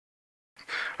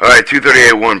Alright,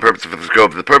 238.1, purpose for the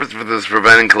scope. The purpose for this is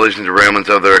preventing collisions or derailments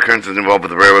of the occurrences involved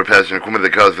with the railroad passenger equipment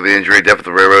that cause for the injury, death of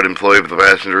the railroad employee, of the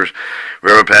passengers,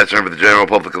 railroad passenger, for the general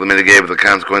public, to mitigate with the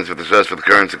consequence for the stress for the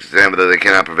occurrence, examine that they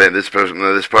cannot prevent. This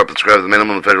part prescribes the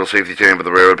minimum federal safety chain for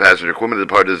the railroad passenger equipment. The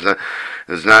part does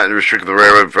not restrict the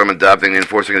railroad from adopting and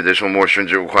enforcing additional more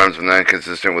stringent requirements when not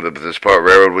consistent with this part.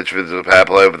 Railroad which visits the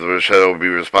apply with the shadow will be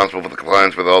responsible for the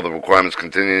compliance with all the requirements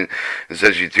contained in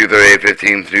section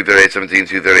 238.15,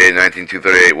 238.17, 238.19,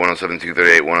 238, 107,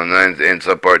 238, 109, and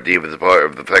subpart D with the part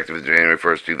of the effective January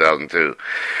 1st, 2002.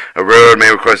 A railroad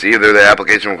may request either the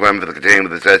application requirement for the contained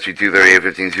with the statute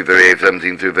 238.15,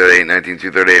 238.17, 238.19,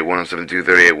 238, 107,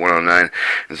 238, 109,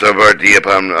 and subpart D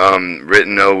upon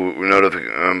written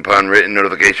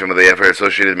notification of the FAA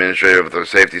Associated Administrator of the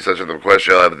Safety, such as the request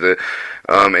shall have the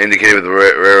indicated with the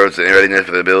railroad's readiness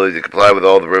for the ability to comply with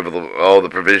all the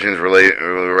provisions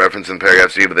referenced in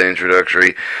paragraph C of the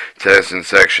introductory test and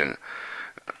section.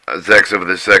 Sex of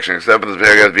this section, except for the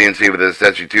paragraph B and C with the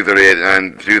statute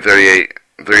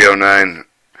 238.309.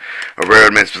 A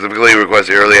railroad may specifically request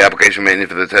the early application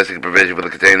maintenance for the testing provision for the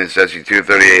contained in statute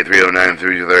 238.309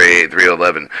 through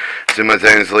 238.311.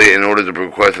 Simultaneously, in order to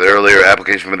request the earlier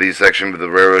application for these sections, the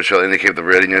railroad shall indicate the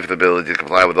readiness for the ability to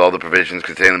comply with all the provisions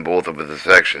contained in both of the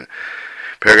sections.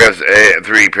 Paragraphs B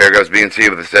and C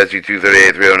of the statute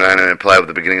 238.309 and apply with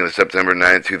the beginning of the September 9,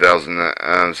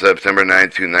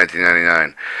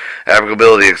 1999.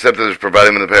 Applicability, except as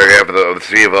provided in the paragraph of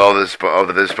C of this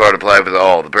part, apply with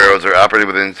all. The railroads are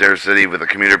operated within intercity with a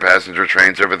commuter passenger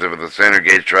train service with a standard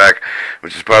gauge track,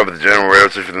 which is part of the general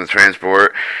railroad system of the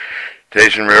transport.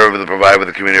 Station railroad will provide with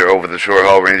the commuter over the short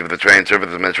haul range with the train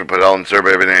service of metropolitan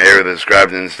suburban area that is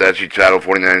described in statute title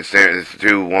 49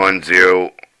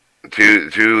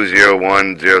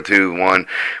 201.021,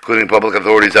 including public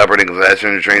authorities operating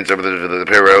passenger train services for the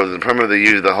railroads and permit the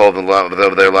use of the hull of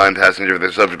their line passenger if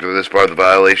they're subject to this part of the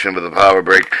violation of the power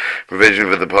brake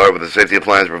provision for the part with the safety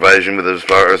appliance provision with this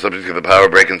part are subject to the power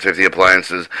brake and safety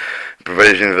appliances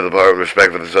provision for the part with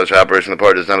respect for such operation. The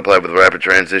part does not apply with rapid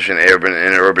transition in urban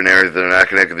areas that are not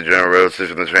connected to the general railroad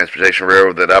system. The transportation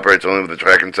railroad that operates only with the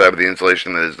track inside of the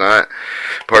installation that is not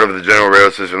part of the general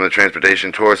railroad system. The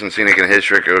transportation, tourist and scenic and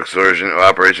historic excursion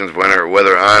operations,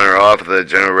 whether on or off the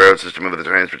general railroad system of the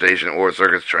transportation or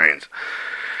circus trains.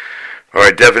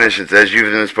 Alright, definitions. As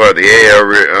used in this part, the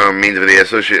AAR means of the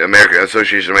Association of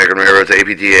American Railroads.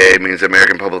 APTA means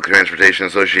American Public Transportation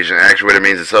Association. Actuator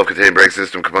means a self-contained brake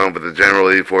system component with the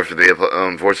generally forces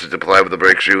to apply with the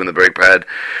brake shoe and the brake pad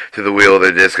to the wheel of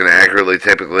the disc, and accurately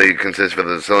typically consists of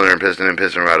the cylinder and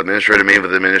piston rod. Administrator means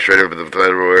with the administrator of the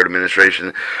Federal Railroad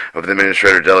Administration of the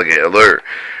administrator delegate.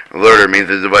 Alerter means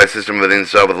the device system within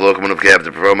installed with the locomotive cab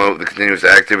to promote the continuous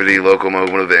activity,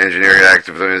 locomotive engineering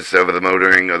activities of the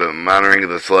motoring or the monitoring of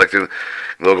the selective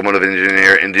locomotive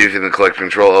engineer, inducing the collect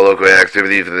control of local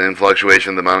activities for the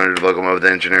fluctuation of the monitored locomotive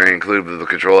engineering, including the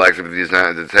control activities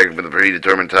not detected for the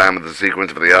predetermined time of the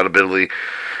sequence for the audibility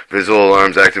visual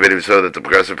alarms activated so that the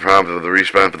progressive prompt of the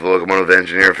response of the locomotive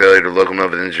engineer failure to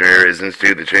locomotive engineer is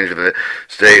instituted the change of the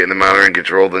state and the monitoring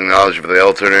control the knowledge of the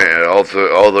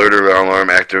alerter alarm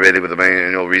activated with the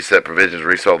manual reset provisions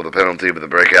result with the penalty with the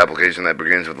brake application that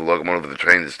begins with the locomotive of the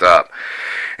train to stop.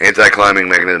 Anti-climbing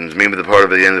mechanisms mean the part of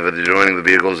the end of it joining the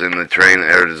vehicles in the train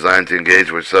are designed to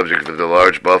engage with subjects of the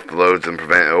large buff loads and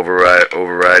prevent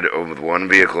override with one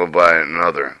vehicle by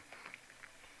another.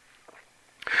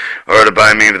 Or to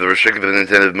buy means the restrictive and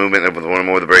intended movement of one or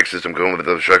more of the brake system going with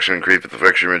the obstruction increase with the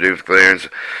friction reduced clearance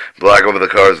block over the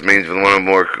cars means with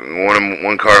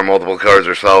one car or multiple cars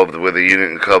are solid with a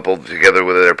unit coupled together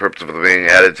with their purpose of being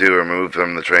added to or removed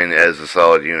from the train as a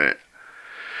solid unit.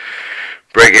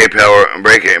 Brake air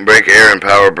and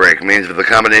power brake means that the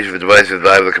combination of the devices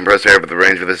provided with the compressed air with the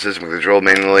range of the system controlled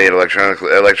manually and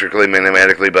electrically,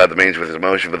 pneumatically by the means with the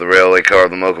motion of the railway car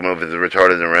of the locomotive is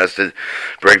retarded and arrested.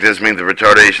 Brake this means the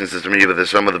retardation system used with the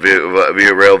sum of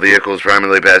the rail vehicles,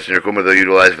 primarily passenger equipment, though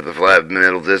utilized with the flat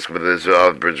metal disc with this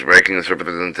braking the surface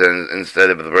instead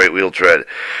of the brake wheel tread.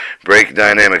 Brake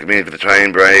dynamic means with the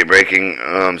train braking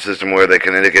system where the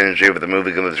kinetic energy with the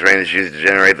moving of the train is used to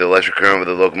generate the electric current with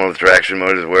the locomotive traction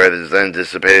motors where it is then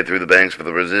dissipated through the banks for the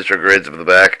resistor grids of the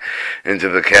back into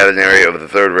the catenary of the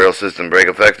third rail system. Brake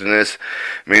effectiveness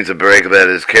means a brake that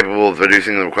is capable of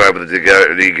producing the required with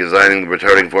designing the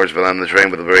retarding force on the train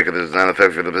with a brake that is not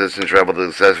effective for the piston travel to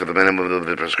success for the minimum of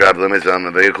the prescribed limits on the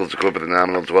vehicles equipped with a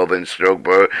nominal 12-inch stroke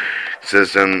bar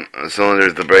system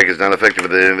cylinders. The brake is not effective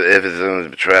if its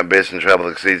piston travel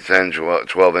exceeds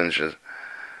 12 inches.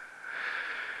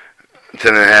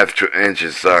 10.5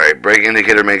 inches. Sorry. Brake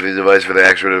indicator make the device for the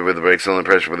actuator with the brake cylinder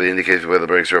pressure where the indicates where the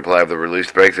brakes are applied with the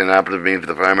released brakes. And operative mean for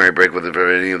the primary brake with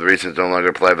any of the reasons no longer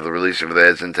applied with the release of the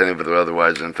heads intended for the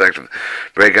otherwise ineffective.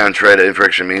 Brake on tread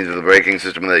friction means for the braking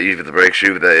system that used for the brake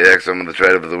shoe that acts on the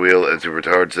tread of the wheel as a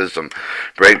retard system.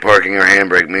 Brake parking or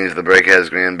handbrake means the brake has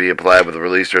can be applied with the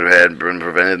release or had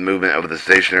prevented movement of the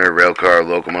stationary rail car or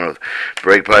locomotive.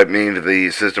 Brake pipe means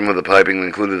the system with the piping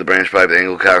included the branch pipe, the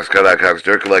angle cocks, cutout cocks,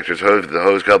 dirt collectors, hose, the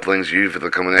hose couplings used for the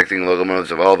connecting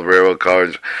locomotives of all the railroad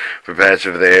cars for passage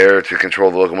of the air to control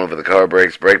the locomotive of the car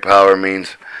brakes. Brake power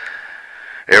means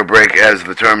air brake as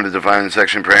the term to define the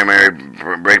section. Primary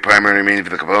brake primary means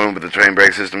for the component with the train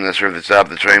brake system necessary to stop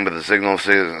the train with the signal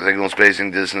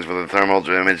spacing distance with the thermal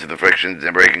image of the friction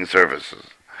and braking surfaces.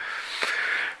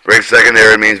 Brake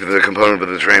secondary means for the component of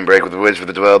the train brake with which for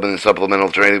the development and supplemental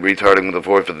train retarding with the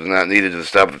force that is not needed to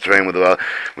stop the train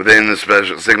within the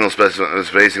special signal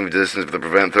spacing distance to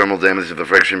prevent thermal damage of the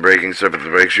friction braking surface of the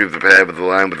brake shoe, the pad with the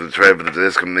line with the tread with the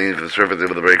disc means for the surface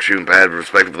of the brake shoe and pad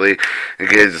respectively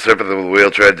engage the surface of the wheel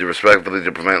tread to respectively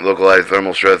to prevent localized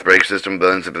thermal stress. Brake system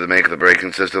blends to make the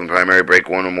braking system primary brake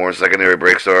one or more secondary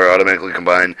brakes are automatically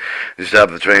combined to stop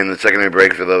the train. The secondary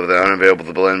brakes are the unavailable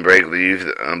to blend brake.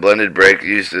 The blended brake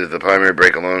used is the primary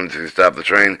brake alone to stop the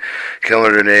train.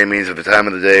 Calendar day means at the time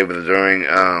of the day with the during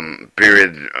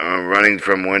period running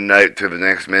from one night to the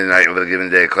next midnight of a given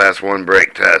day. Class 1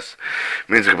 brake test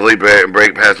means a complete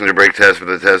brake passenger brake test for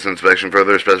the test inspection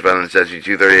further specified in statute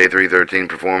 238-313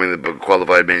 performing the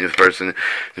qualified maintenance person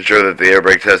to ensure that the air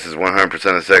brake test is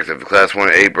 100% effective. The Class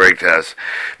 1A brake test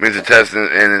means a test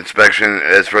and inspection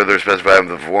as further specified with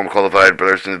the perform qualified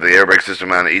person of the air brake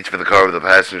system on each for the car with the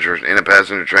passengers in a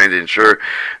passenger train to ensure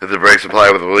that the brakes apply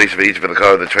with the release of each for the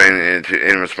car of the train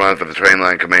in response for the train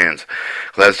line commands.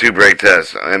 Class 2 brake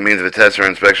test. It means the test or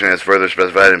inspection as further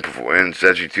specified in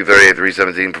statute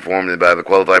 238-317 performed by the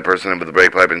qualified person with the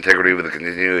brake pipe integrity with the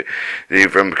continuity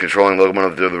from controlling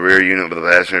locomotive to the rear unit of the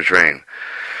passenger train.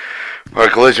 Our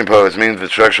collision post means the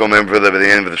structural member of the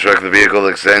end of the truck of the vehicle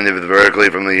extended vertically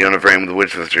from the uniframe with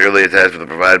which was securely attached with the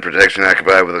provided protection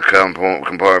occupied with the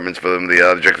compartments for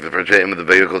the object of the protection of the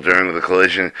vehicle during the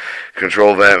collision.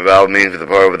 Control valve means the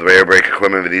part with the air brake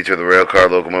equipment with each of the rail car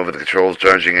locomotive with the controls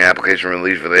charging application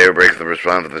release for the air brake for the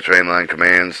response of the train line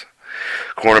commands.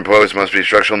 Corner post must be a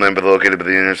structural member located at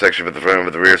the intersection with the front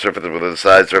with the rear surface with the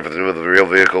side surface with the real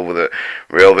vehicle with the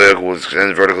rail vehicle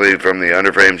extends vertically from the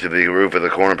underframe to the roof of the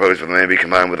corner post but may be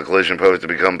combined with the collision post to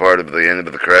become part of the end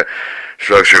of the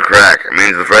structure crack. It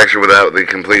means the fracture without the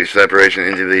complete separation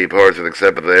into the parts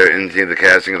except for the into the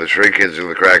casting of the shrinkage of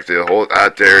the crack to the whole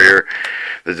interior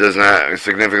that does not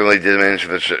significantly diminish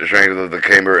the strength of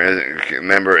the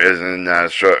member is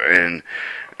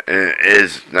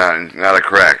not a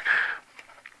crack.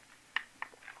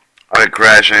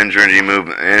 Crash energy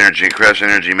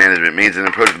management means an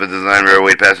approach to the design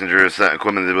railway passenger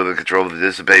equipment with the control of the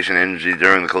dissipation energy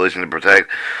during the collision to protect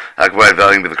occupied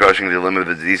volume with the crushing to limit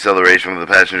the deceleration of the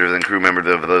passengers and crew members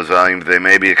of those volumes. They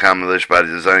may be accomplished by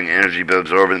designing energy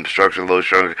absorbent structure low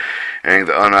shrunk and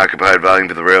the unoccupied volume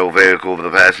of the rail vehicle with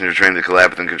the passenger train to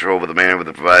collapse and control with the manner with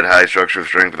the provide high structural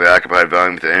strength for the occupied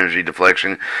volume with the energy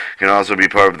deflection can also be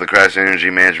part of the crash energy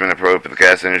management approach. The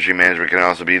gas energy management can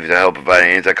also be to help provide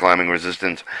anti-climbing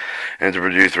resistance and to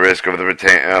reduce the risk of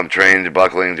the train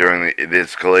buckling during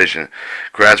this collision.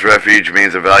 Crash refuge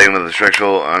means the volume of the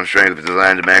structural strength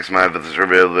designed to maximize the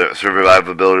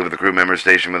survivability of the crew member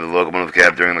stationed with the locomotive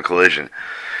cab during the collision.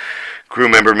 Crew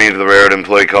member means the railroad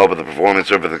employee called with the performance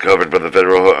surface covered by the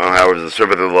federal hours the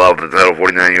surface of the law of the Title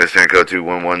 49 U.S. Code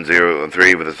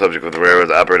 21103 with the subject of the railroad's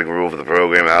operating rule for the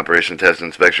program operation test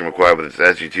inspection required with the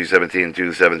statute 217 and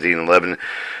 217.11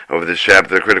 over this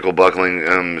chapter. Critical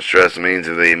buckling stress means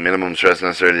the minimum stress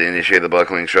necessary to initiate the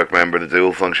buckling struck member. The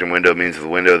dual function window means the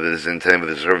window that is intended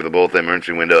to serve the both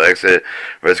emergency window exit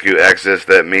rescue access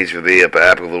that meets for the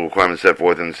applicable requirements set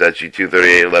forth in statute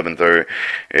 238.11.3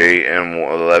 and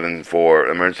 11.4.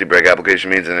 Emergency brake application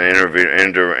means an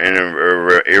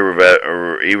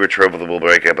irretrievable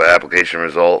brake application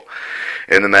result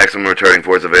in the maximum retarding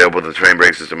force available to the train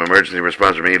brake system. Emergency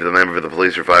response means the member of the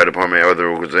police or fire department or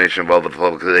other organization involved with the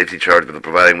public safety charged with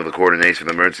providing with the coordination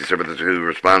of the emergency services who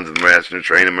responds to the passenger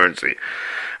train emergency.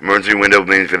 Emergency window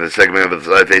means for the segment of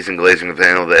the side-facing glazing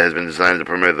panel that has been designed to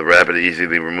permit the rapid,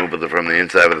 easily removal from the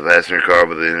inside of the passenger car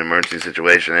within an emergency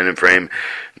situation. End frame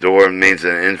door means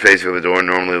an end face of the door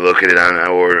normally located on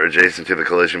or adjacent to the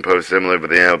collision post, similar to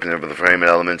the opening of the frame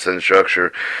elements and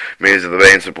structure means the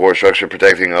main support structure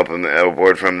protecting up and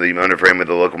outboard from the underframe of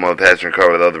the locomotive passenger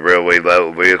car without the railway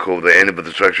vehicle. The end of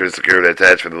the structure is secured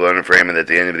attached for the underframe and at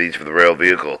the end of each of the rail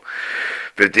vehicle.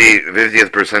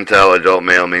 50th percentile adult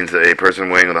male means that a person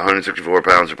weighing 164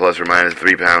 pounds or plus or minus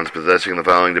 3 pounds, possessing the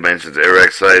following dimensions: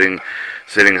 erect sitting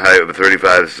height of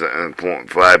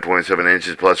 35.7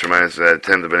 inches plus or minus a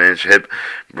tenth of an inch, hip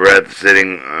breadth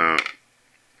sitting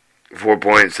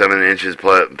 4.7 inches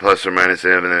plus or minus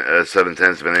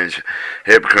 7/10 of an inch,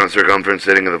 hip circumference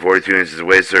sitting at the 42 inches,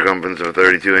 waist circumference of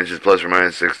 32 inches plus or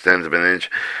minus 6/10 of an inch,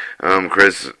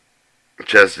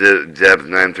 chest depth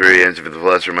 9.3 inches of the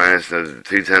plus or minus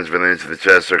 2/10 of an inch of the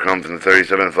chest circumference,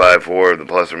 37.54 of the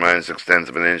plus or minus 6/10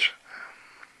 of an inch.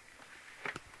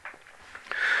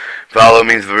 Follow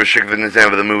means the restricted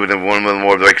intent of the movement of one or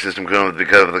more brake system components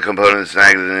because of the component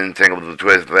snagged and entangled with the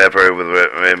twist. Evaporated with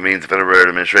means of road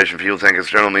administration. Fuel tank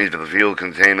external means for the fuel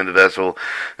containment of the vessel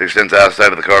that extends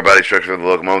outside of the car body structure of the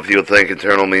locomotive. Fuel tank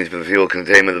internal means for the fuel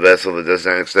containment of the vessel that does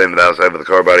not extend outside of the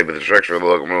car body but the structure of the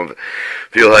locomotive.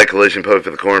 Fuel height collision post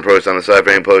for the corner post on the side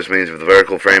frame post means for the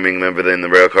vertical framing member in the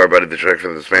rail car body the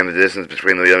structure to span the distance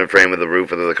between the under frame and the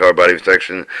roof of the car body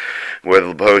section where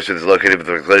the post is located with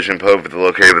the collision post with the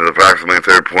located with approximately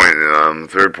third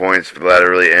points for the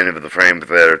laterally end of the frame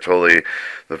that are totally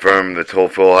the firm, the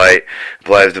full height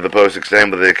applies to the post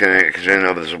extend with the connection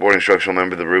of the supporting structural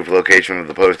member, the roof location of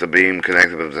the post, the beam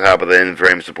connected with the top of the end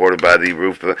frame supported by the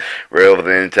roof rail of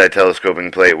the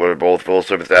anti-telescoping plate, where both full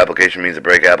surface application means a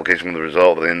brake application with the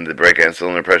result within the brake and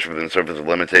cylinder pressure within the surface of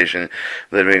limitation,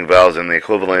 limiting valves and the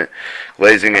equivalent.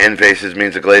 Glazing end faces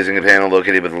means a glazing panel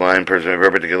located with the line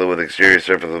perpendicular with the exterior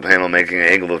surface of the panel, making an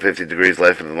angle of 50 degrees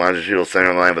left of the longitudinal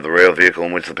center line of the rail vehicle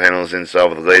in which the panel is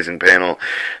installed, with a glazing panel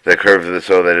that curves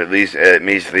so that at least it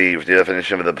meets the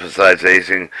definition of the side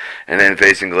facing and end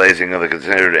facing glazing of the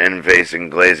considered end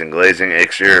facing glazing. Glazing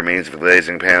exterior means the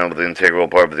glazing panel with the integral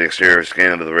part of the exterior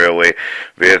skin of the railway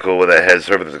vehicle with a head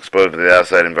surface exposed to the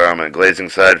outside environment. Glazing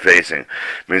side facing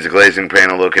means the glazing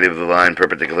panel located with the line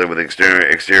perpendicular with the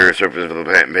exterior surface of the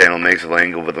panel makes an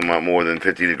angle with a more than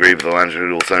 50 degrees with the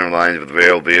longitudinal center lines of the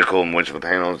rail vehicle in which the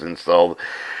panel is installed.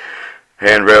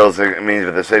 Handrails means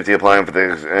with the safety appliance for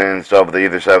the installed with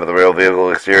either side of the rail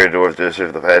vehicle. Exterior doors to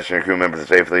assist the passenger crew members to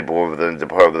safely board the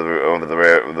depart of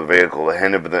the vehicle. The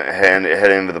head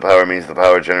end of the power means the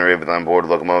power generated with on board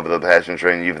locomotive of the passenger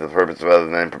train used for the purpose of other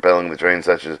than propelling the train,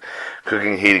 such as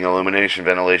cooking, heating, illumination,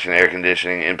 ventilation, air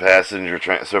conditioning, in passenger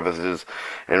surfaces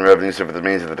and revenue surfaces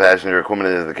means that the passenger equipment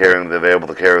is available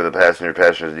to carry the passenger.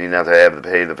 Passengers need not to have to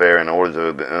pay the fare in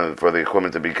order for the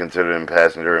equipment to be considered in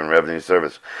passenger and revenue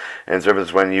service. And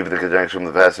service when used with the conjunction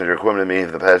with the passenger equipment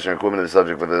means the passenger equipment is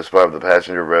subject for this part of the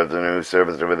passenger revenue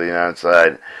service over the United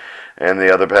Side, and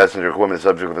the other passenger equipment is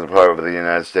subject for the part of the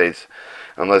United States,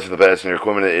 unless the passenger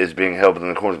equipment is being held in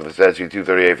accordance with the statute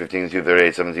 238.15,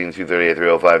 238.17,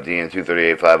 238.305D, and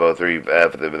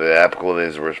 238.503F. The applicable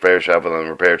is a repair shop on a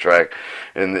repair track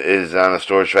and is on a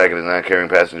storage track and is not carrying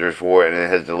passengers for, and it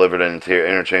has delivered an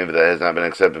interchange that has not been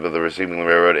accepted by the receiving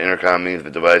railroad. Intercom means the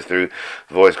device through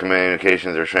voice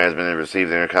communications are transmitted and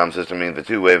received. The intercom system means the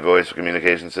two-way voice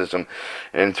communication system.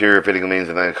 Interior fitting means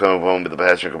the component of the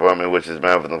passenger compartment, which is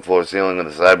mounted on the floor ceiling with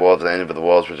the sidewall to the end of the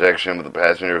wall's projection with the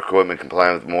passenger equipment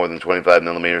complying with more than 25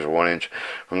 millimeters or 1 inch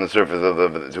from the surface of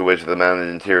to which the mounted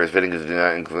interior fittings do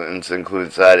not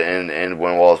include side and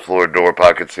one wall's floor, door,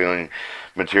 pocket, ceiling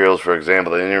materials. For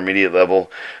example, the intermediate level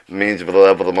means for the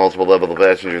level of the multiple level of the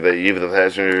passenger that even the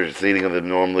passenger seating of the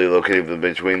normally located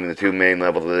between the two main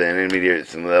levels of the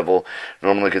intermediate level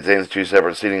normally contains two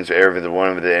separate seatings, area for the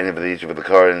one of the end of each of the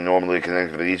car and normally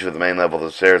connected with each of the main levels of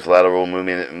the stairs. Lateral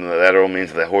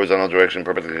means the horizontal direction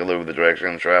perpendicular with the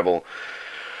direction of travel.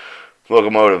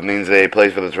 Locomotive means a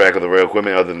place for the track of the rail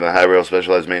equipment other than the high rail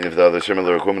specialized maintenance of other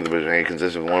similar equipment which may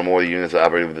consist of one or more units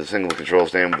operated with a single control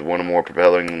stand with one or more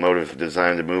propelling motors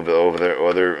designed to move over their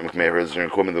other passenger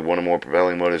equipment with one or more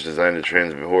propelling motors designed to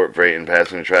transport freight and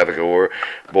passenger traffic, or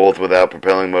both without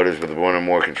propelling motors with one or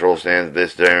more control stands.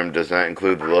 This term does not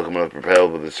include the locomotive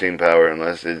propelled with the steam power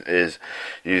unless it is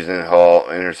used in haul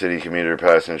intercity commuter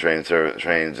passenger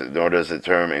trains, nor does the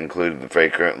term include the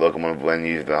freight current locomotive when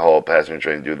used to haul passenger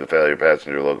train due to the failure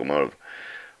passenger locomotive.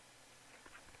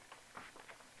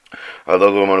 A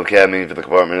locomotive cab means for the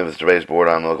compartment of the space board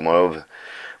on the locomotive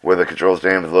where the control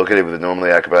stand is located with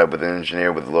normally occupied with an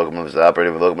engineer with the locomotive is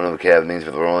operated with locomotive cab means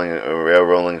for the rail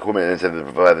rolling equipment intended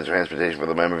to provide the transportation for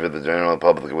the members of the general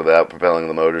public without propelling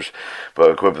the motors,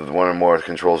 but equipped with one or more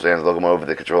control stands. Locomotive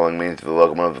the controlling means for the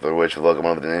locomotive through which the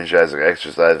locomotive energizes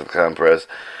exercise with compress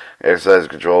exercise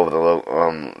control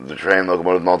of the train.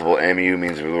 Locomotive multiple MU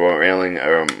means railing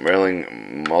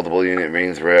multiple unit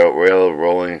means rail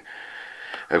rolling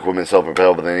equipment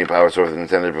self-propelled with any power source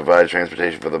intended to provide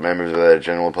transportation for the members of the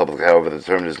general public. However, the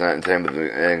term does not intend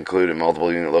to include a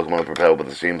multiple-unit locomotive propelled with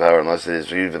the steam power unless it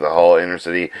is used for the haul,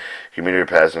 intercity, commuter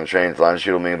passenger trains.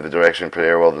 Longitudinal means the direction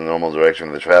parallel to the normal direction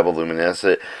of the travel.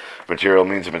 Luminescent material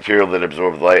means a material that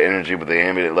absorbs light energy with the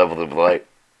ambient level of light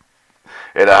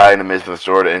at a high in the midst of the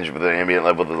stored energy with the ambient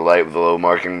level of the light with the low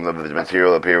marking of the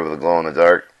material appear with a glow in the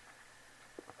dark.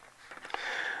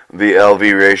 The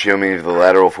LV ratio means the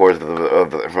lateral force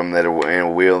from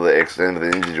that wheel that extends the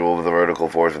individual with the vertical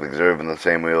force exerted in the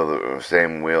same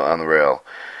wheel on the rail.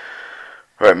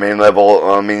 Alright, main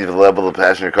level means the level of the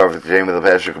passenger car contained with the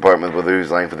passenger compartment with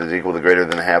whose length is equal to greater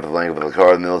than half the length of the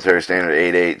car. The military standard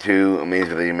 882 means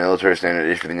the military standard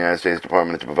issued by the United States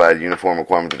Department to provide uniform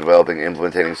requirements for developing,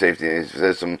 implementing safety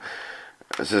system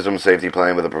safety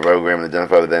plan with a program to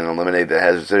identify with and eliminate the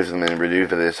hazard system and reduce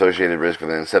the associated risk with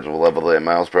an acceptable level at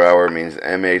miles per hour means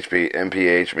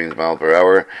MPH means miles per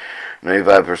hour.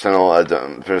 95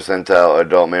 percentile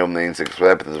adult male means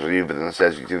except the review with the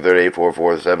statute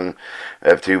 238.447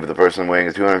 F2 for the person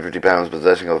weighing 250 pounds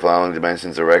possessing of the following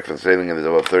dimensions: erect for sitting is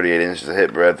above 38 inches, the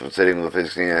hip breadth for sitting with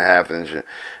 16.5 inches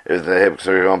is the hip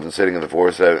circumference sitting of the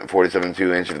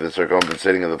 47.2 inches, the circumference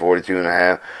sitting of the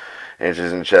 42.5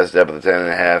 inches, and chest depth of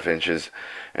 10.5 inches,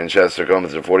 and chest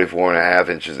circumference of 44.5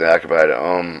 inches.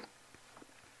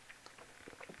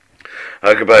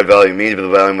 Occupied volume means the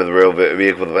volume of the rail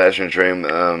vehicle, the passenger train,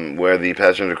 where the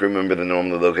passenger crew member is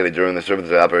normally located during the service of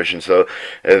the operation. So,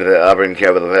 if the operating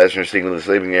cab of the passenger signal the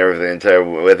sleeping area of the entire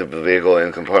width of the vehicle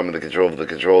and compartment of the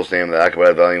control stand, the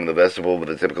occupied volume of the vestibule,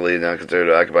 but typically not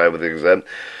considered occupied with the exempt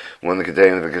when the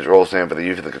containing the control stand for the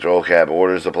use of the control cab.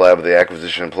 Orders applied with the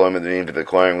acquisition employment mean for the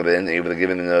acquiring within able to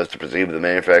giving the notice to proceed with the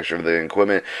manufacture of the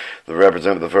equipment. The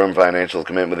representative of the firm financial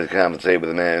commitment to compensate with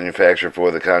the manufacturer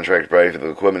for the contract price for the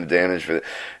equipment damage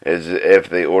is if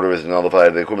the order is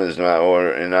nullified. The equipment is not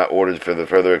ordered for the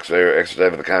further exercise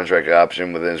of the contract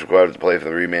option within is required to play for the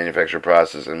remanufacture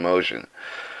process in motion.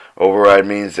 Override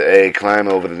means a climb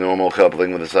over the normal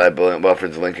coupling with the side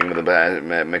buffers linking with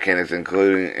the mechanics,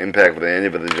 including impact with the end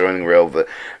of the joining rail of the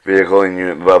vehicle and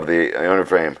unit above the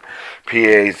underframe.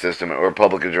 PA system or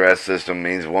public address system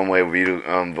means one-way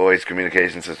voice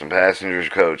communication system. Passenger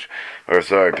car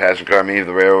means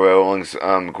the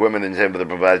railroad equipment intended to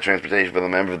provide transportation for the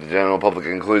members of the general public.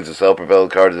 Includes a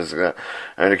self-propelled car to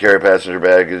undercarry passenger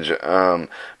baggage.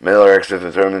 Mail or exit.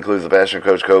 The term includes the passenger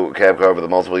coach cab car with the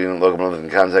multiple unit locomotives in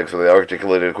context for the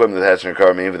articulated equipment. The passenger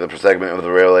car means the segment of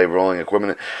the railway rolling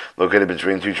equipment located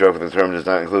between two trucks. The term does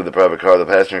not include the private car. The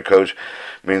passenger coach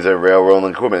means a rail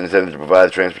rolling equipment intended to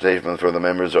provide transportation for the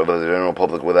members of the general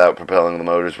public without propelling the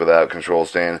motors without control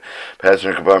stand.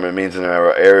 Passenger compartment means an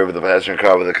area with the passenger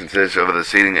car that consists of the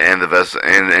seating and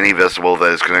any vestibule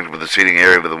that is connected with the seating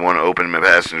area with the one open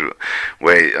passenger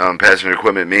way. Passenger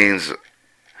equipment means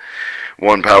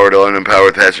one powered or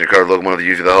unpowered passenger car locomotive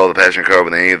used for the haul of the passenger car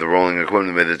with any of the rolling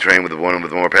equipment with the train with one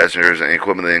with more passengers and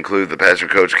equipment that include the passenger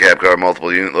coach, cab car,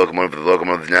 multiple unit locomotive. The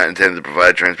locomotive is not intended to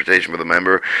provide transportation for the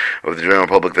member of the general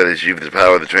public that is used for the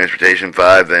power of the transportation.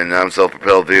 5. The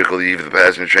non-self-propelled vehicle used for the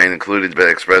passenger train included by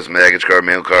express baggage car,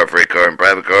 mail car, freight car, and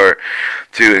private car.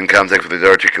 2. In contact with the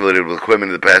articulated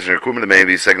equipment, the passenger equipment may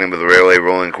be seconded with the railway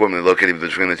rolling equipment located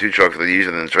between the two trucks for the use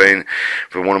of the train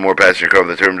for one or more passenger car.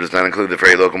 The term does not include the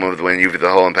freight locomotive when used for the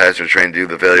haul and passenger train due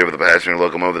to the failure of the passenger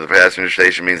locomotive. The passenger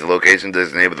station means the location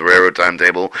designated with the railroad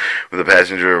timetable where the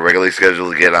passenger are regularly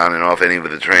scheduled to get on and off any of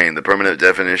the train. The permanent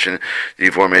definition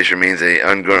deformation means a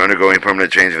undergoing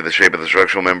permanent change of the shape of the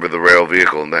structural member of the rail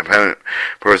vehicle. The permanent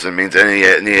person means any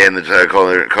end the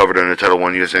title covered under Title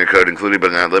I U.S. Code, including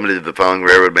but not limited to the following: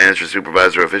 railroad manager,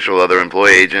 supervisor, official, other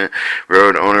employee, agent,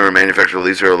 railroad owner, or manufacturer,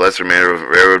 leaser, or lesser manner of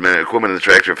railroad equipment, the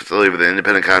tractor facility with an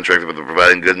independent contractor with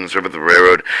providing goods and service of the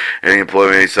railroad. Any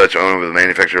employee, any such owner with a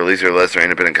manufacturer, leaser, or lesser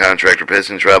independent contractor.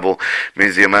 Piston travel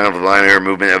means the amount of the line air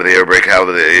movement of the air brake, how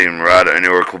the rod and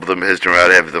or equivalent piston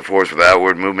rod have the force for the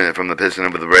outward movement from the piston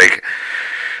of the brake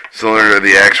cylinder,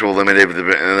 the actual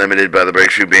limited by the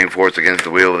brake shoe being forced against the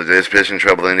wheel of the disc. Piston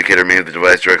trouble indicator means the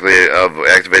device directly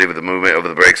activated with the movement of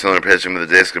the brake cylinder piston with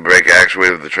the disc of brake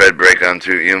actuated with the tread brake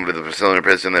onto even with the cylinder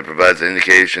piston that provides the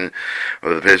indication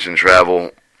of the piston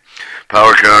travel.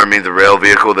 Power car means the rail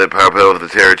vehicle that propels the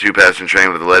Terra 2 passenger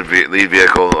train with the lead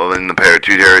vehicle in the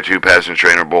Terra 2 passenger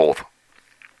train or both.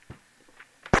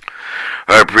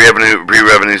 Our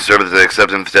pre-revenue service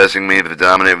acceptance testing made with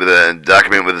the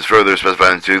document with its further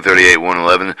specified in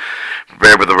 238.111.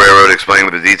 Prepared with the railroad,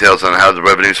 explaining with the details on how the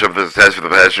revenue service test for the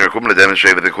passenger equipment to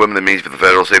demonstrate with the equipment that meets with the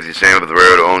federal safety standard of the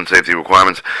railroad own safety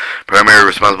requirements. Primary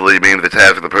responsibility being with the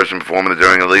task of the person performing it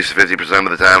during at least 50%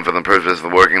 of the time for the purpose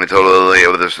of working. The totality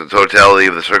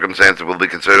of the circumstances will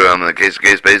be considered on a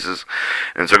case-to-case basis.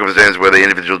 In circumstances where the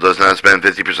individual does not spend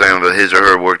 50% of his or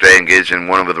her workday engaged in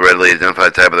one of the readily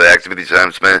identified type of the activity,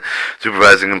 time spent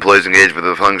supervising employees engaged with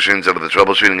the functions of the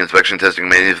troubleshooting, inspection, testing,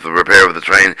 maintenance, the repair of the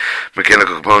train,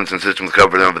 mechanical components and systems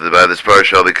covered by this part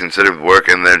shall be considered work,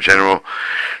 and their generally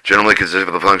consist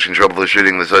of the function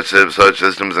troubleshooting the such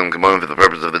systems and components for the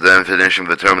purpose of the definition of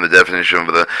the term and the definition of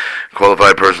the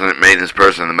qualified person, maintenance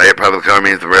person. The private car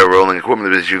means the railroad rolling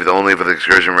equipment is used only for the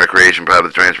excursion, recreation,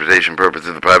 private transportation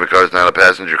purposes. The private car is not a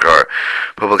passenger car.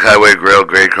 Public highway rail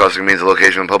grade crossing means the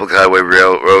location of public highway,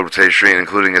 railroad, street,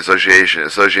 including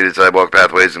associated sidewalk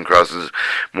pathways and crosses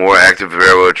more active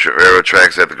railroad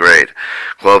tracks at the grade.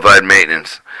 Qualified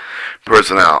maintenance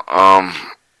personnel.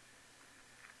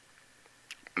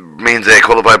 Means a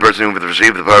qualified person who would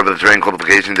receive the part of the training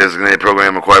qualification designated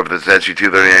program required for the statute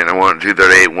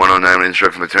 238.109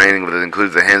 instruct from the training, that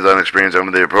includes the hands-on experience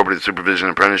under the appropriate supervision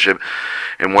and apprenticeship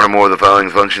in one or more of the following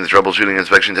functions: troubleshooting,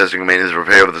 inspection, testing, and maintenance,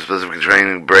 repair with the specific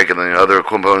training, break, and the other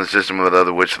component system with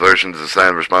other which persons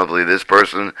assigned responsibility. This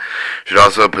person should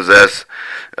also possess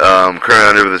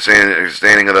current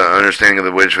understanding of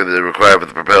the which is required for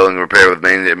the propelling repair with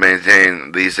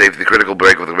maintain the safety critical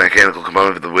brake with the mechanical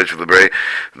component of the which for the brake.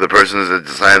 The person is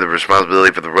assigned the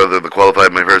responsibility for the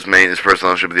qualified first maintenance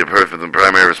personnel should be the person the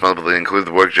primary responsibility include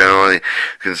the work generally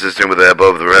consistent with the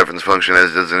above the reference function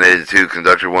as designated to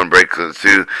conductor 1 brake 2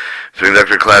 to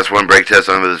conductor class 1 brake test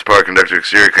under this part, conductor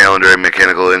exterior calendar and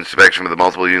mechanical inspection with the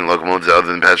multiple unit locomotives other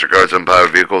than passenger cars,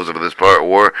 unpowered vehicles of this part,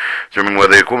 or determine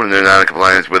whether the equipment is not in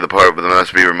compliance with the part but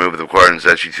must be removed with required in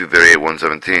statute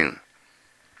 238.117.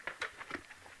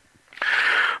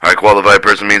 Alright, qualified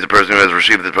person means a person who has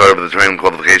received the part of the training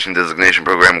qualification designation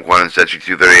program required in statute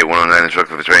 238.109 instruct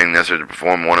for the training necessary to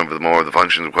perform one of the more of the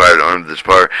functions required under this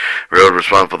part. Railroad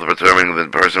responsible for determining the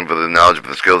person for the knowledge of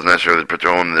the skills necessary to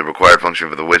perform the required function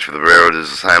for the which for the railroad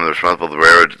is assigned. The responsible the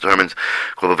railroad determines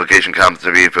qualification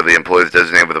competency for the employees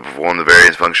designated to perform the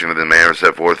various functions in the manner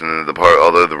set forth in the part.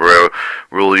 Although the railroad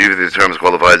rule usually determines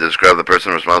qualified to describe the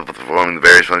person responsible for performing the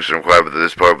various functions required for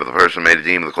this part, but the person may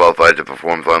deem the qualified to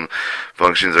perform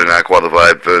functions are not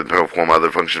qualified to perform other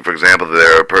functions. For example,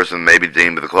 a person may be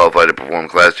deemed qualified to perform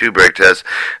Class 2 brake tests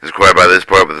as required by this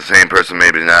part, but the same person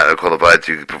may be not qualified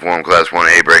to perform Class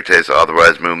 1A brake tests.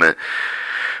 Authorized movement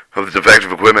of the defective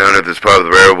equipment under this part of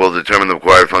the railroad will determine the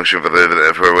required function for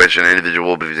which an individual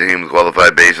will be deemed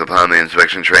qualified based upon the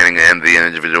inspection training and the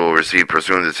individual will receive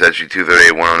pursuant to statute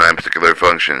 238.109 particular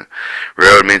function.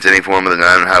 Railroad means any form of the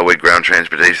non-highway ground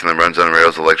transportation that runs on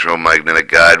rails, electromagnetic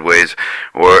guideways,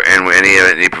 or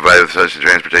any provided with such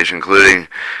transportation, including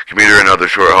commuter and other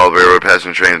short-haul railroad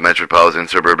passenger trains, metropolitan,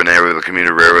 suburban area. The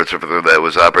commuter railroad that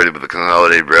was operated with the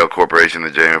Consolidated Rail Corporation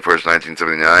on January 1st,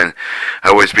 1979.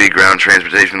 Highway speed ground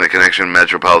transportation, the connection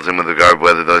metropolitan with regard to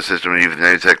whether those systems use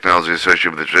new technology associated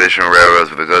with the traditional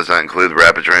railroads, but it does not include the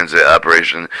rapid transit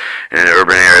operation in an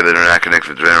urban area that are not connected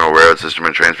with the general railroad system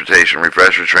and transportation.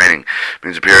 Refresher training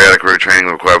means a periodic route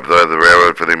training required by the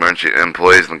railroad for the emergency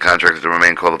employees and contractors to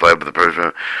remain qualified with the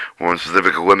person for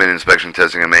specific equipment inspection,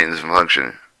 testing, and maintenance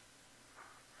function.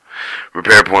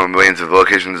 Repair point means the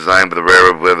location designed by the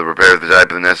railroad where the repair of the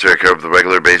type of the necessary care of the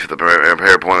regular base for the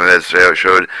repair point has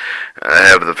showed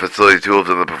have the facility tools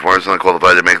and the performance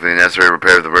qualified to make the necessary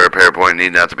repair of the repair point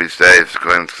need not to be stayed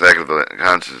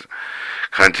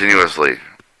continuously.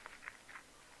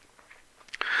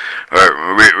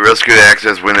 Alright, rescue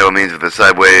access window means the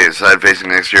side-facing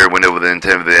exterior window with the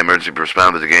intent of the emergency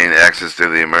responder to gain access to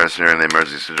the emergency in the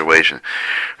emergency situation.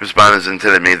 Respondent's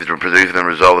intended means to produce and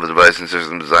resolve the device and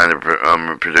system designed to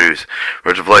produce.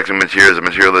 Retroflecting material is a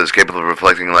material that is capable of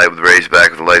reflecting light with raised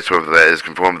back with a light source that is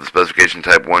conformed with the specification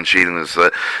type 1 sheeting the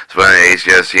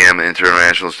ACSCM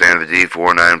International Standard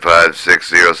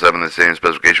D495607, the same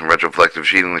specification retroflective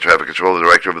sheeting. The traffic controller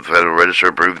director of the Federal Register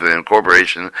approved the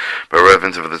incorporation by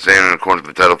reference of the same in accordance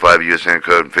with Title 5 U.S.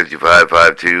 Code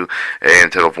 5552A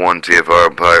and Title 1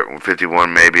 CFR Part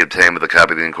 51 may be obtained with a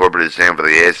copy of the incorporated stamp for the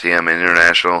ASTM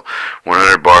International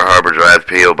 100 Bar Harbor Drive,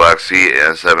 P.O. Box C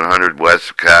 700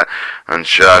 West Conshohocken,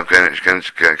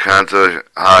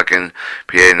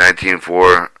 PA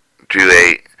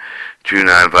 19428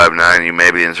 2959. You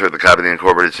may be insert the copy of the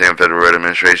incorporated stamp Federal Road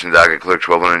Administration docket clerk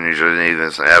 1200 New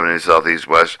Jersey Avenue Southeast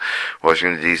West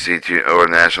Washington D.C. or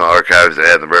National Archives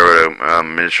at the Railroad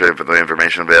Administrator for the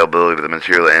information availability of the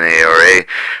material NARA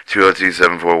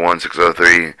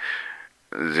 202-741-603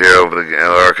 for the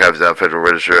archives out Federal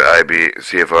Register IB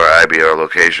CFR IBR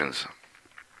locations.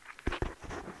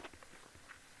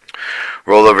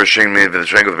 Rollover string means the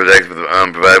strength of the protect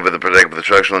provided with the protect with the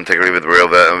structural integrity of the rail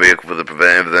vehicle for the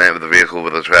prevent the vehicle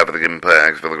with the traffic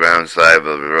impacts for the ground side of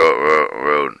the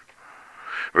road.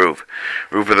 Roof.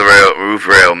 Roof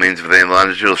rail means for the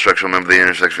longitudinal structural member of the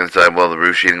intersection sidewall, the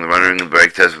roof sheeting, the running, the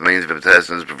brake test means for the test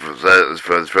is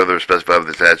further specified with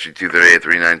the statute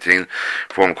 238-319.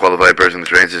 Form qualified person the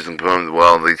train system component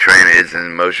while the train is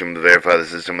in motion to verify the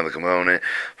system of the component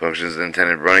functions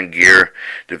intended. Running gear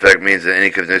defect means that any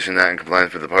condition not in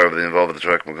compliance with the part of the involved with the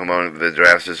truck component, the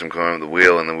draft system component, the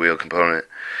wheel, and the wheel component.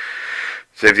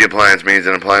 Safety appliance means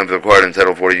an appliance required in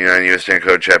Title 49 U.S. Standard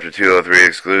Code Chapter 203,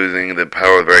 excluding the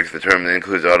power of brakes. The term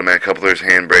includes automatic couplers,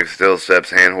 hand brakes, still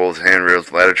steps, handholds,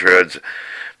 handrails, ladder treads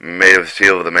made of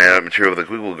steel with the material with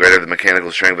equal greater the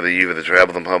mechanical strength of the U of the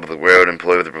travel and pump of the railroad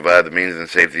employed to provide the means and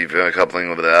safety coupling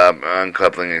with the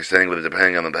uncoupling extending with it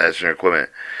depending on the passenger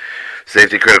equipment.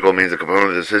 Safety critical means a component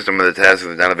of the system of the task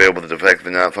is not available, the defect,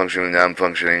 the not functioning,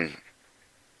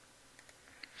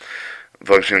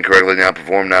 functioning correctly, not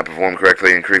performed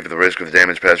correctly, increase the risk of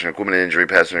damage, passenger equipment, injury,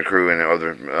 passenger crew, and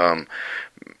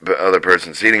other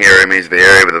persons. Seating area means the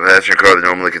area of the passenger car that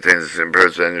normally contains the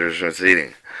passenger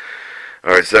seating.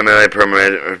 Alright,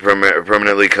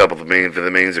 permanently coupled means for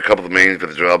the coupled means for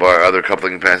the drawbar, other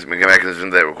coupling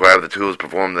mechanisms that require the tools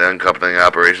perform the uncoupling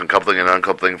operation, coupling and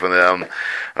uncoupling from the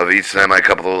of each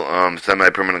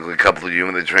semi-permanently coupled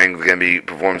unit. The train can be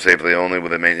performed safely only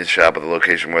with a maintenance shop at the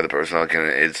location where the personnel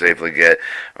can safely get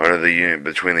under the unit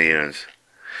between the units.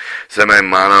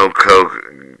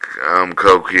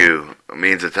 Semi-monocoque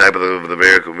means a type of the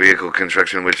vehicle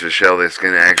construction which is shell the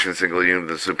skin action single unit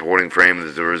with the supporting frame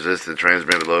to resist the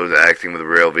transmitted loads acting with the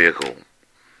rail vehicle.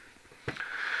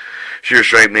 Shear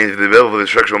strength means the ability of the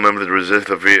structural member to resist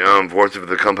the force of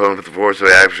the component with the force of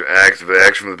the action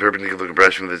of the perpendicular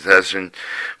compression of the tension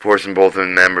force in both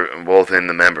in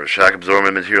the members. Shock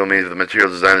absorbent material means the material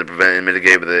designed to prevent and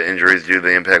mitigate the injuries due to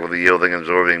the impact with the yielding and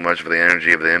absorbing much of the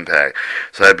energy of the impact.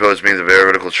 Side post means a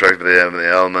vertical structure of the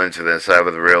elements of the side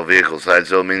of the rail vehicle. Side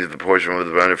sill means the portion of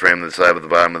the underframe of the side of the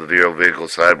bottom of the rail vehicle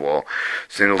sidewall.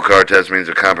 Single car test means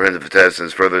a comprehensive test and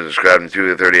is further described in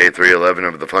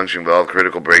 238-311 of the functioning of all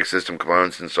critical brake system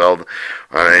components installed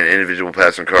on an individual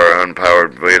passenger car,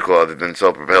 unpowered vehicle other than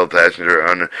self-propelled passenger,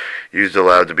 unused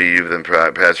allowed to be used in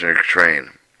passenger train.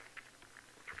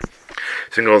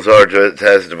 Single SAR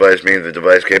test device means the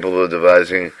device capable of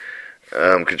devising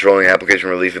controlling application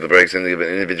release of the brakes in the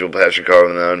individual passenger car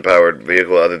with an unpowered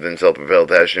vehicle other than self-propelled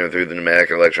passenger through the pneumatic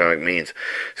and electronic means.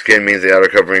 Skin means the outer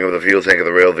covering of the fuel tank of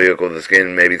the rail vehicle. The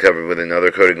skin may be covered with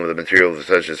another coating with a material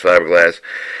such as fiberglass.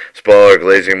 Spoiler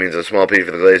glazing means a small piece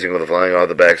of the glazing with the flying off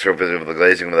the back surface of the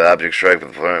glazing with the object strike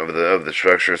with the front of the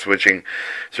structure. Switching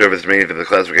surface means for the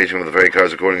classification of the freight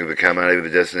cars according to the commonality of the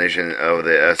destination of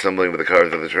the assembling with the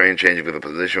cars of the train, changing with the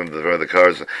position of the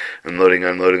cars, unloading,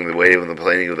 the weight of the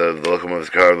planing of the locomotive's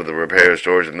car with the repair,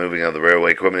 storage, and moving of the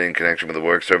railway equipment in connection with the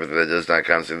work surface that does not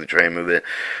constitute the train movement.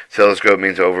 Telescope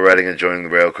means overriding and joining the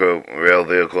rail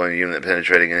vehicle and unit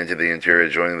penetrating into the interior,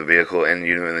 joining the vehicle and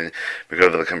unit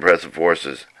because of the compressive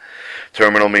forces.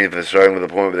 Terminal means that starting with a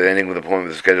point with the ending with a point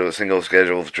with a single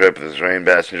scheduled trip of the train.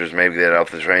 Passengers may get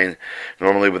off the train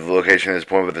normally with the location of this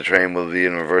point with the train will be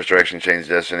in reverse direction, change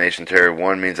destination. Tier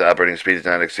 1 means the operating speed is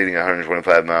not exceeding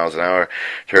 125 miles an hour.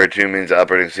 Tier 2 means the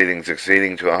operating speed is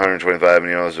exceeding to 125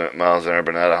 miles an hour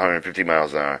but not 150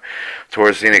 miles an hour.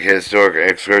 Towards scenic historic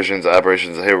excursions,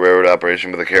 operations, a railroad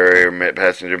operation with a carrier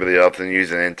passenger with the often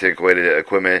used and antiquated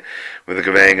equipment with the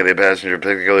conveying of the passenger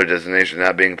particular destination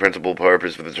not being principal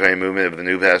purpose for the train movement of the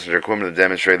new passenger equipment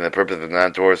demonstrating the purpose of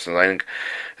non-tourist and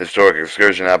historic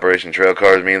excursion operation. Trail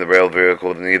cars mean the rail vehicle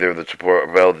with neither the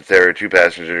propelled the Terra 2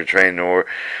 passenger train nor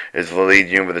is the lead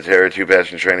unit with the Terra 2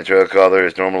 passenger train. The trail car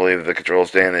is normally the control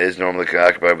stand that is normally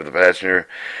occupied with the passenger.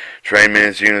 Train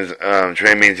means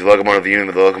the locomotive unit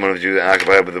with the locomotive unit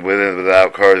occupied with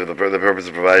without cars with the purpose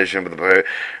of providing with the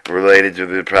related to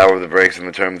the power of the brakes. And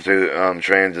the term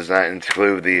train does not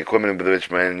include the equipment with which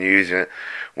man using it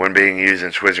when being used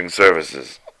in switching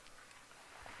services.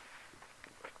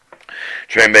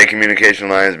 Train bay communication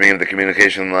lines mean the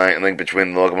communication line link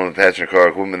between the locomotive and passenger car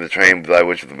equipment and the train by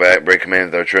which the brake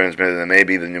commands are transmitted, and may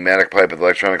be the pneumatic pipe of the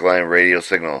electronic line radio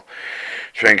signal.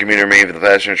 Train commuter means for the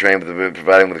passenger train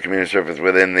providing with the commuter service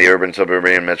within the urban,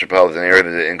 suburban, metropolitan area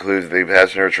that includes the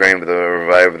passenger train with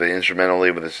the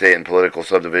instrumentally with the state and political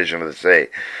subdivision of the state.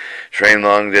 Train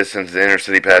long distance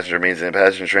intercity passenger means a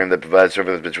passenger train that provides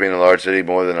service between a large city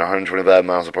more than 125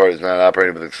 miles apart is not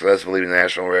operated by the successfully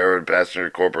National Railroad Passenger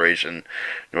Corporation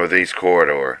Northeast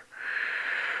Corridor.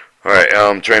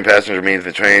 Alright, train passenger means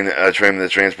the train that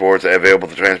transports available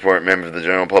to transport members of the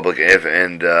general public if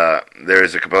and there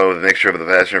is a component with a mixture of the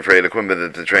passenger freight equipment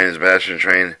that the train is a passenger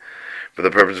train for the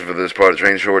purpose of this part.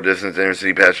 Train short distance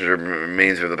intercity passenger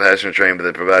means for the passenger train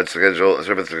that provides scheduled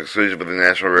service exclusive with the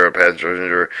National Railroad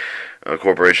Passenger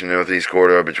Corporation Northeast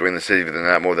Corridor between the cities within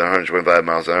not more than 125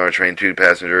 miles an hour. Train 2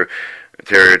 passenger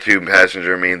Terrier 2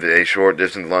 passenger means a short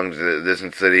distance, long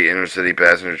distance city, intercity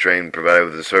passenger train provided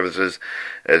with the services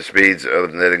at speeds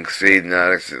that exceed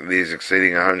these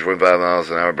exceeding 125 miles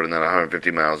an hour, but not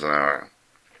 150 miles an hour.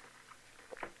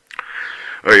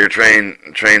 Or your train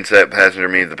set passenger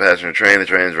means the passenger train. The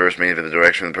transverse means for the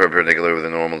direction perpendicular with the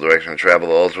normal direction of travel.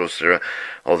 The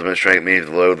ultimate strength means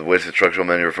the load, the width, the structural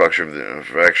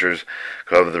manufacturers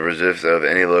cover the resist of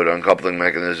any load. Uncoupling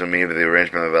mechanism means the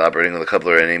arrangement of operating of the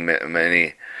coupler.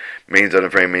 Any means on the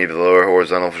frame means the lower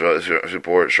horizontal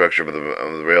support structure of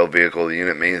the rail vehicle. The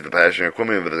unit means the passenger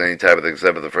equipment with any type of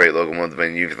except for the freight locomotive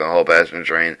being used for the whole passenger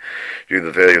train due to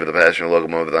the failure of the passenger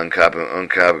locomotive.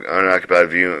 Unoccupied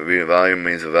volume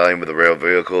means the volume of the rail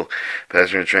vehicle.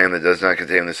 Passenger train that does not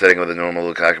contain the setting of the normal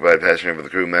occupied passenger for the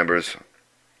crew members.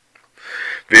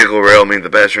 Vehicle rail means the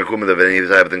passenger equipment of any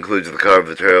type that includes the car of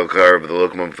the trail car of the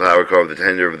locomotive, the power car of the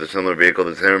tender of the similar vehicle.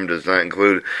 The term does not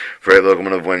include freight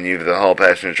locomotive when used. The whole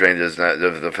passenger train does not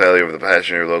of the failure of the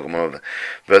passenger locomotive.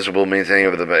 Vestibule means any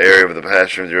of the area of the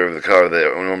passenger of the car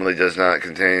that normally does not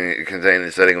contain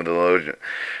the setting of the load.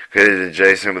 Located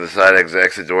adjacent with the side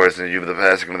exit doors and view of the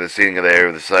passing of the seating of the area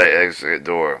of the side exit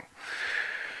door.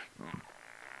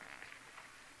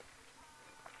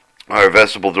 Our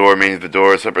vestibule door means the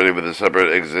door is separated with a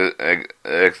separate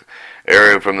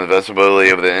area from the vestibule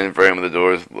of the end frame of the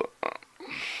doors,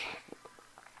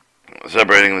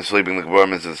 separating the sleeping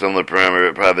compartments and similar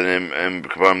private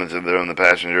compartments of their own the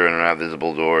passenger and are not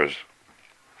visible doors.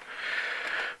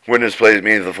 Witness plate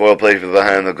means the foil plate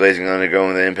behind the glazing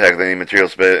undergoing the impact of any material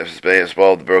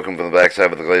spalled broken from the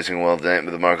backside of the glazing well dent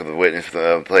with the mark of the witness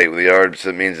plate with the yard. So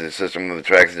it means the system of the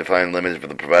tracks defined limits for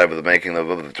the provided for the making of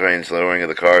the trains, lowering of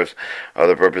the cars.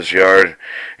 Other purpose yard.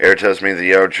 Air test means the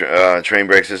yard train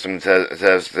brake system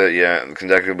test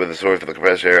conducted with the source for the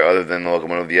compressed air other than the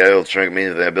locomotive. The yield strength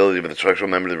means the ability for the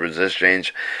structural member to resist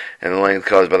change and the length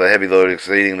caused by the heavy load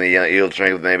exceeding the yield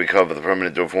strength may be caused by the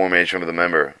permanent deformation of the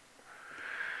member.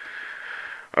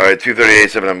 Alright,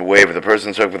 238.7. Waiver. The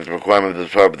person struck with the requirement of the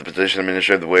part of the petition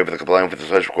administrator, the waiver, the compliance with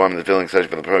such requirement, the filling such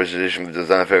for the position that does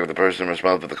not affect the person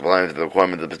responsible for the compliance with the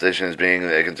requirement of the petition is being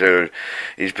considered.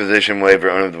 Each position waiver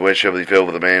under which shall be filled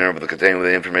with the manner of the contained with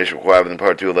the information required within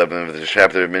Part 211 of the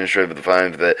chapter administrative of the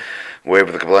fine for the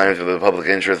waiver the compliance with the public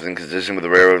interest and consistent with the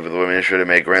railroad with the administrator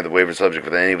may grant the waiver subject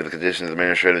with any of the conditions the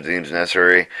administrator deems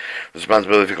necessary.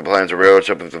 Responsibility for compliance of railroad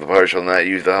subject to the party shall not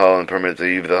use the hull and permit to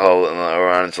use the hull or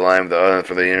on its line with the other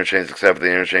for the interchange except for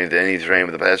the interchange to any train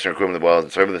with the passenger equipment while the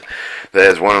service that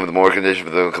has one of the more conditions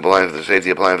for the compliance with the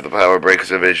safety appliance for the power brake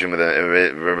division with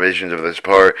the revisions of this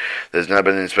part that has not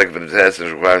been inspected for the test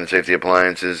as required in safety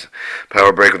appliances.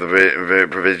 Power brake with the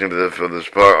provision for this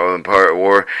part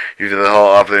or using the hull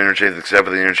off the interchange except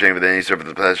for the interchange with any service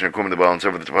of the passenger equipment while in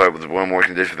service of the part with one more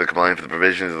condition for the compliance for the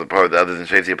provisions of the part other than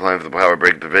safety appliance for the power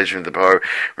brake provision of the power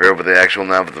rail for the actual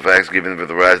knowledge of the facts given for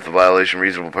the rise of the violation.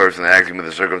 Reasonable person acting with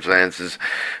the circumstances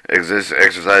exists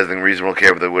exercising reasonable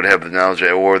care that would have the knowledge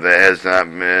or that has not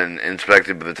been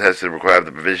inspected but the test that required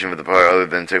the provision of the part other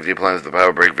than safety appliance of the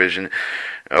power brake vision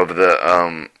of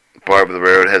the part of the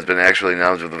railroad has been actually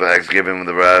knowledge of the facts given with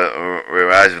the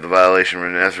rise of the violation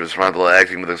when as responsible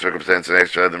acting with the circumstances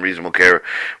exercising reasonable care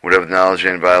would have knowledge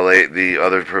and violate the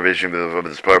other provision of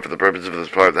this part for the purpose of this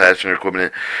part the passenger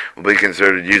equipment will be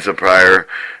considered use of prior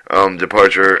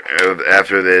departure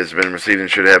after it has been received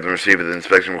and should have been received with the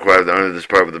inspection required under this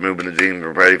part with the movement of deemed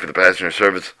ready for the passenger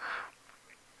service.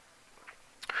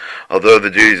 Although the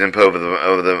duties imposed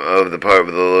of the part of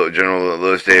the general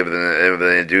low state of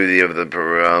the duty of the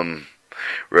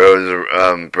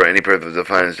roads for any purpose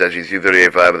defined in statute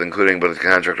 238.5, including but the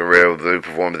contract of railroad to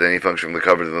perform any function of the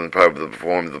covered on the part of the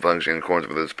perform the function in accordance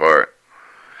with this part.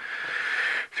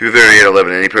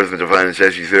 238.11. Any person defined in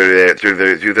statute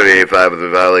 238.5 of the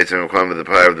violates and requirement of the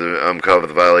prior of the cover of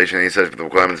the violation, any such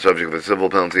requirement is subject of a civil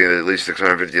penalty of at least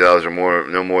 $650 or more,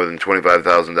 no more than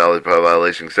 $25,000 per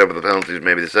violation, except for the penalties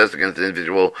may be assessed against the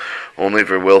individual only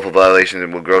for willful violation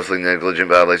and will grossly negligent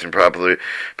violation, properly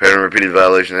pattern repeated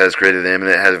violation has created an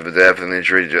imminent hazard of the death and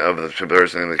injury of the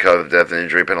person in the cause of death and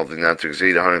injury, penalty not to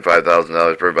exceed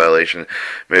 $105,000 per violation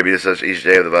may be assessed each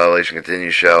day of the violation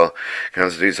continues shall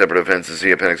constitute separate offenses. See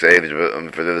Appendix A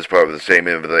for this part of the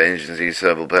statement of the agency's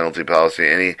civil penalty policy.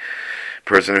 Any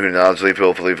person who knowledgeably,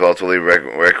 willfully, falsely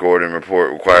record and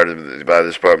report required by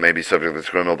this part may be subject to this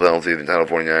criminal penalty in Title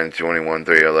 49, 21,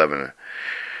 311.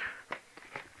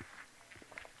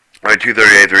 Alright,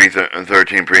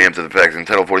 238.13 preemptive effects. In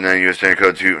Title 49 U.S. Standard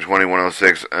Code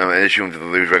 2106, issuance of the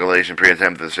loose regulation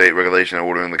preemptive the state regulation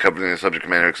ordering the company and the subject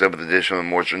matter except with additional and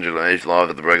more stringent laws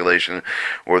of the regulation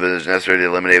or that is necessary to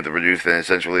eliminate the reduced and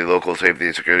essentially local safety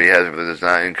and security hazard that is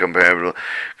not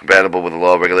compatible with the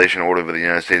law of regulation ordered by the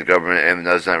United States government and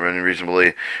does not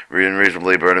unreasonably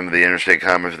burden the interstate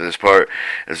commerce of this part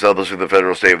established with the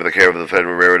federal state for the care of the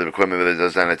federal railroad equipment but it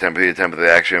does not attempt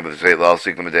the action of the state law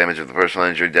seeking the damage of the personal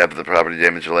injury, death of the property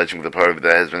damage alleging with the part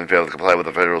that has been failed to comply with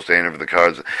the federal standard for the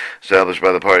cars established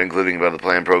by the part, including by the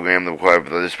plan program, the required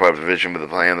for this part provision with the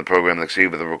plan, the program that exceed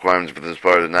with the requirements for this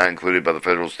part are not included by the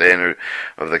federal standard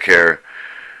of the care.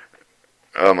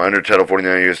 Under Title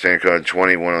 49 U.S. Standard Code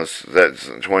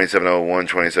 2701,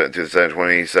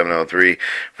 2703,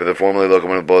 for the formerly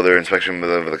locomotive blower inspection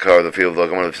of the car, the field of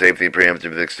locomotive safety,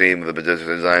 preemptive exceeding with the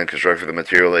design, construction of the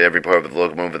material, every part of the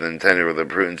locomotive, the intended with the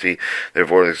prudency,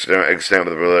 therefore, the extent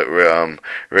of the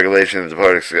regulation of the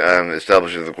part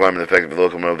establishes the requirement effective of the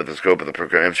locomotive with the scope of the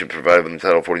preemption provided within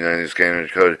Title 49 U.S.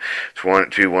 Standard Code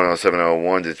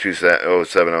 210701 to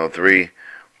 20703.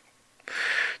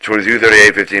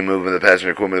 2238.15 movement of the passenger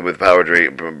equipment with power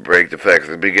brake defects.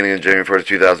 At the beginning of January 1st,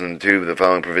 2002, the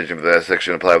following provision for that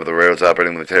section apply with the railroads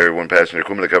operating with Terry 1 passenger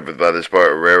equipment covered by this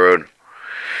part of railroad.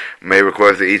 May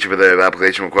request that each of the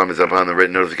application requirements upon the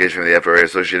written notification of the FRA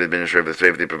Associated Administrative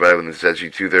Safety provided within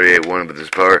Statute 238.1 of this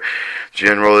part.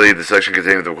 Generally, the section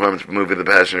containing the requirements for moving the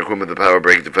passenger equipment with the power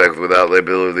brake defect without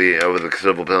liability over the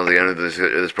civil penalty under this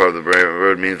part of the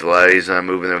railroad means the liaison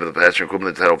movement of the passenger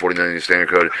equipment Title 49 Standard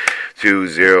Code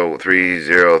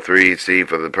 20303C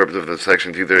for the purpose of the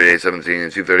Section 238.17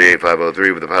 and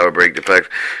 238.503 with the power brake defect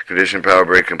condition power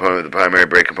brake component, the primary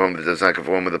brake component that does not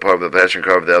conform with the part of the passenger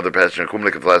car of the other passenger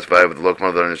equipment classified with the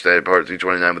locomotive under Statute Part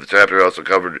 229 with the chapter also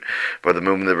covered by the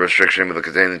movement of restriction with the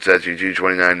contained in Statute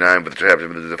 229.9 with the chapter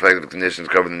with the defective conditions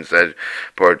covered in Statute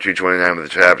Part 229 with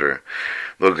the chapter.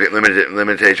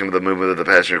 Limitation of the movement of the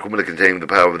passenger equipment containing the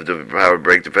power of the power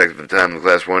brake defect at the time of the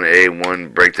Class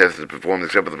 1A1 brake test is performed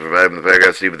except for the provided in the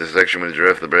paragraph C with the section when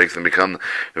drift the brakes and become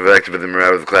effective within the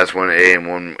route of the Class 1A and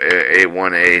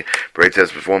 1A brake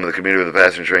test performed the commuter of the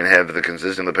passenger train have the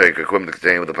consistent of the equipment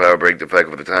containing with the power brake defect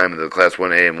at the time of the Class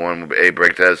 1A and 1A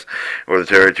brake test or the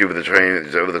territory of the train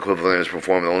over the equivalent is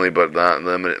performed only but not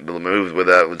removed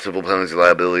without civil penalty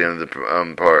liability under the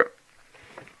part.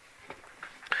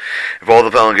 If all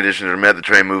the following conditions are met, the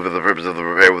train moves for the purpose of the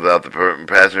repair without the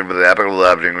passenger, but the applicable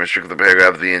object restrict the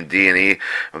paragraph D and E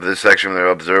of this section. They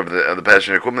observe the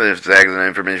passenger equipment if tags and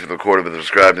information recorded with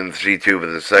described in the C2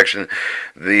 of this section.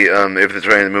 If the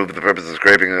train is moved for the purpose of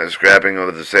scrapping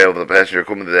or the sale of the passenger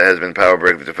equipment that has been power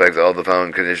brake defects, all the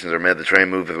following conditions are met. The train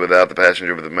moves without the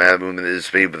passenger, but the movement is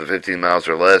speed with 15 miles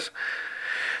or less.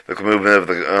 The movement of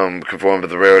the conform to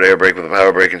the railroad air brake with the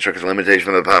power brake instructions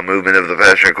limitation of the movement of the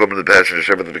passenger equipment. The passenger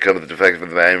service to become the defective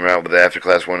of the main route with the after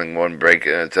Class 1 and 1 brake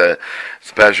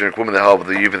passenger equipment that help with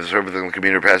the use of the service of the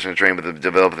commuter passenger train with the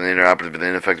developed and interoperative with the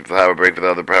ineffective power brake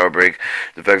without the power brake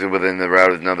defective within the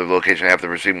route of another location after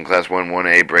receiving Class 1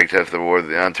 1A brake test or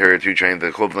the Ontario 2 train. The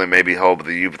equivalent may be hauled with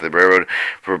the use of the railroad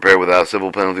for repair without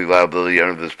civil penalty liability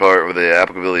under this part or the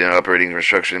applicability and operating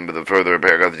restriction with the further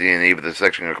paragraph D and E with the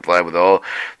section to comply with all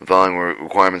the following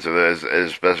requirements are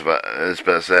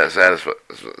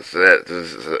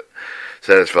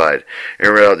satisfied.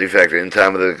 In route defect in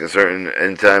time of the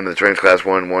train's Class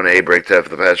 1A brake test for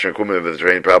the passenger equipment of the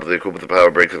train properly equipped with the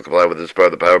power brakes to comply with this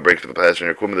part of the power brakes for the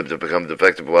passenger equipment that become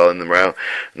defective while in the route.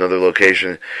 Another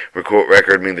location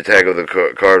record mean the tag of the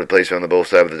car placed on the both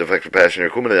sides of the defective passenger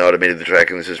equipment and automated the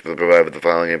tracking system to provide with the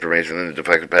following information in the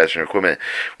defective passenger equipment.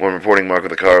 One reporting mark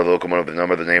of the car, the locomotive, the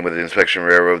number, the name of the inspection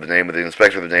railroad, the name of the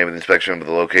inspector, the name of the inspection of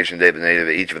the location date, the name of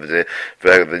each of the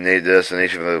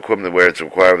destination of the equipment where it's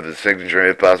required with the signature.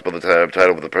 If possible, the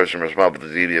title of the person responsible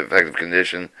for the effective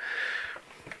condition.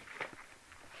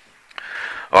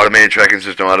 Automated tracking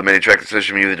system. Automated tracking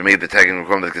system used to meet the tagging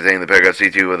requirements contained in the paragraph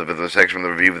C2 of the section from the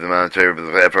review of the monetary of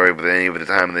the FRA with any of the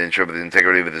time and the ensure the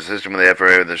integrity of the system of the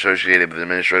FRA with associated with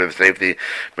administrative safety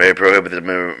may prohibit the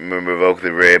revoke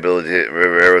the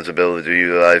railroad's ability to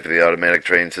utilize for the automatic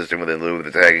train system within lieu of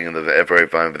the tagging of the FRA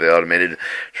fine for the automated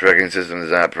tracking system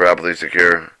is not properly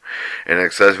secure. In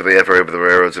excess of the FRA of the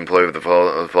railroad's employee with the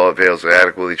fault fails to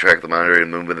adequately track the monitoring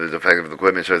and movement of the defective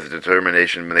equipment, such as the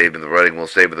determination made in the writing will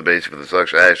state with the basis for the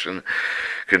such action.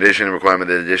 Condition and requirement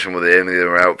that addition with the end of the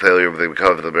route failure with the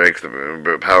cover of the brakes,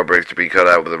 the power brakes to be cut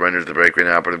out with the renders the brake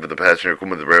inoperative with the passenger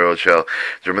equipment of the railroad shall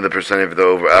determine the percentage of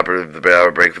the operative of the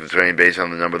power brake for the train based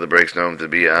on the number of the brakes known to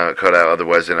be cut out,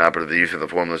 otherwise inoperative the use of the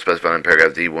formula specified in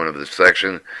paragraph D1 of this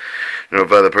section.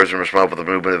 Notify the person responsible for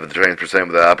the movement of the train's percent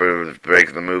with the operative brake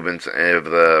of the movements of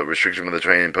the restriction of the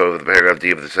train imposed with the paragraph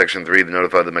D of the section 3 to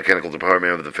notify the mechanical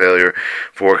department of the failure.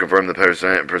 4. Confirm the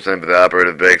percent of the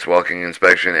operative brakes walking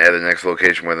inspection at the next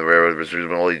location where the railroad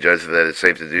reasonably judges that it's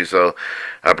safe to do so.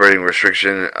 Operating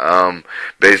restriction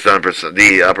based on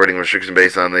D. Operating restriction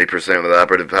based on the percent of the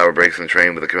operative power brakes in the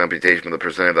train with the computation of the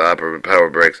percent of the operative power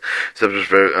brakes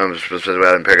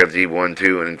specified in paragraph D1,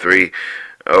 2, and 3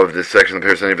 of this section. The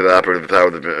percentage of the operative power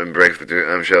of the brakes for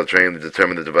the shall train to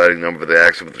determine the dividing number of the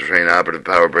axle of the train operative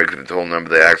power brake for the total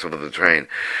number of the axle of the train.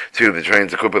 2. The train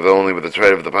is equipped only with the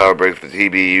tread of the power brake for the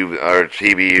TBU or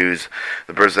TBUs.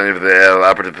 The percentage of the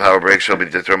operative power brake shall be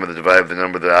determined to divide the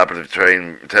number of the operative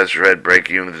train test tread brake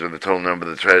units with the total number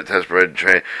of the tread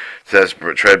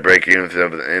brake units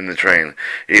in the train.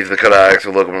 Each of the cutout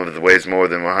axle locomotive that weighs more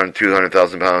than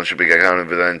 200,000 pounds should be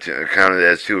counted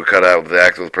as two cut out with the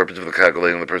axle for the purpose of the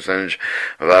calculation the percentage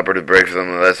of operative brakes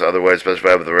unless otherwise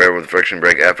specified with the railroad friction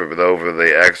brake effort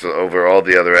over all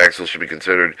the other axles should be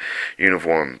considered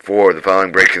uniform. 4. The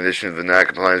following brake conditions of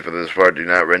non-compliance with this part do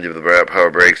not render the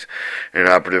power brakes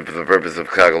inoperative for the purpose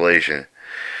of calculation.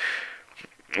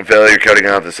 Failure cutting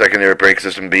out the secondary brake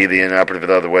system. B. The inoperative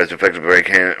and otherwise defective brake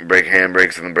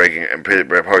handbrakes and the braking and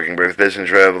parking brakes. Distance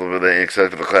travel with the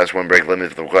excess of the Class 1 brake limit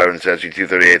for the required in Statute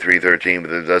 238-313,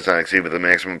 but it does not exceed with the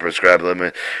maximum prescribed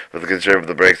limit with the conserve of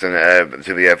the brakes and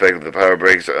to the effect of the power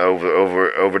brakes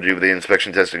overdue with the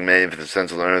inspection testing made for the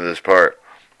essential under this part.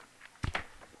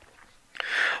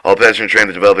 All passenger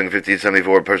trains developing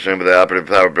 1574% of the operative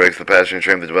power brakes. The passenger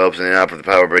train that develops an inoperative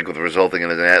power brake with resulting in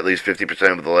at least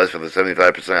 50% of the less for the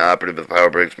 75% operative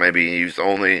power brakes may be used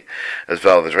only as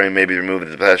follows. The train may be removed at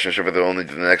the passenger ship only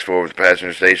to the next forward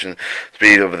passenger station.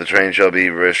 Speed over the train shall be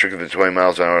restricted to 20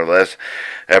 miles an hour or less.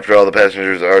 After all the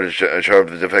passengers are discharged of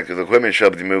the defective equipment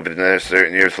shall be moved to the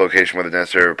nearest location where the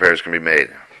necessary repairs can be made.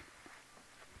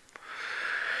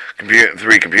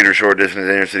 3. Computer short distance,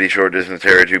 intercity short distance,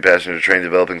 Area 2 passenger train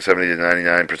developing 70 to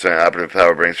 99% operative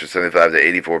power brakes for 75 to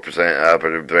 84%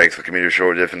 operative brakes. The commuter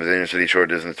short distance, intercity short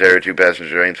distance, Area 2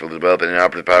 passenger trains will develop an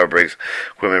operative power brakes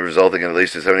equipment resulting in at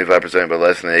least a 75% but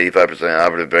less than 85%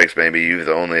 operative brakes may be used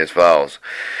only as follows.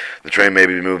 The train may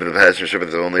be moved to the passenger ship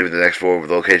only with the next forward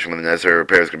location when the necessary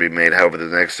repairs can be made. However, the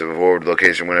next forward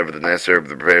location whenever the necessary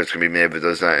repairs can be made if it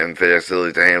does not have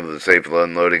facility to handle the safe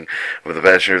unloading of the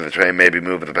passenger. The train may be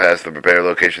moved to the repair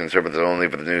location and service only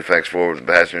for the new fax forward to the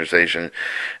passenger station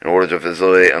in order to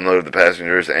facilitate unload of the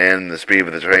passengers, and the speed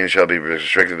of the train shall be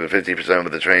restricted to 50%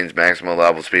 of the train's maximum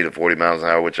allowable speed of 40 miles an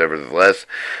hour, whichever is less.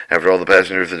 After all the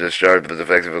passengers are discharged with the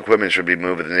defective equipment should be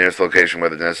moved to the nearest location where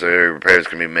the necessary repairs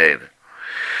can be made.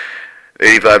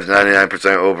 85 to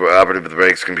 99% operative of the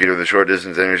brakes. Computer the short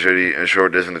distance, intercity, and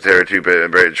short distance, Area 2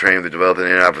 train that developed an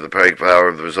inoperative brake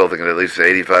power resulting in at least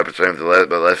 85% of the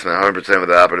but less than 100% of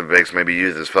the operative brakes may be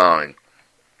used as following.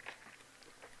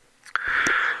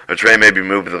 A train may be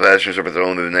moved to the passenger service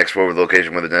only to the next forward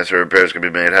location where the necessary repairs can be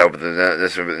made. However,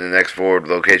 the next forward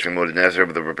location where the necessary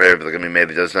repairs can be made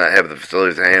that does not have the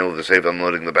facilities to handle the safe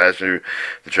unloading of the passenger.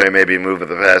 The train may be moved to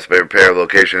the past repair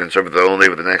location and service only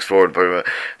with the next forward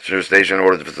passenger station in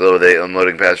order to facilitate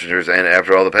unloading passengers. And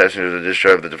after all the passengers are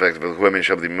discharged, the defective equipment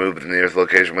shall be moved to the nearest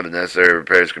location where the necessary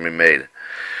repairs can be made.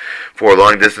 4.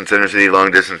 Long distance intercity,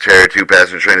 long distance Area 2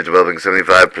 passenger train is developing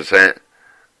 75%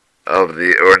 of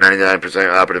the, or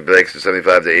 99% operative brakes to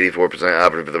 75 to 84%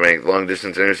 operative of the rank. Long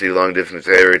distance intercity, long distance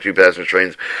Area 2 passenger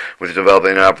trains which develop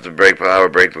inoperative power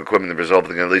brake equipment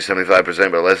resulting in at least 75%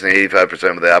 but less than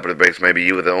 85% of the operative brakes may be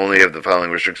used with only if the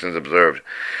following restrictions observed.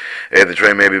 A. The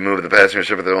train may be moved to the passenger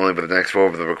ship only with the next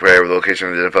forward with the repair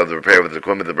location identified the repair with the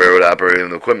equipment the railroad operating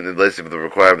the equipment listed with the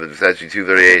requirement of the Statute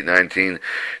 238-19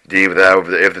 D. Without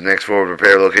if the next forward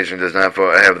repair location does not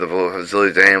have the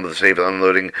facility to handle the safe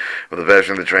unloading of the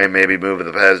passenger, the train train may be moved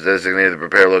to the designated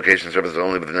repair location service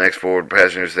only with the next forward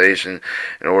passenger station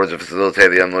in order to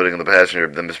facilitate the unloading of the passenger.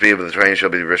 The speed of the train shall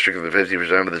be restricted to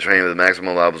 50% of the train with the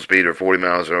maximum allowable speed or 40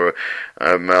 miles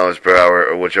per hour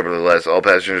or whichever the less. All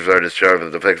passengers are discharged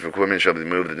with defective equipment shall be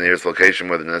moved to the nearest location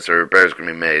where the necessary repairs can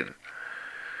be made.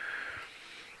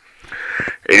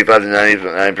 85 to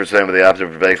 99% of the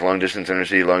operative brakes, long-distance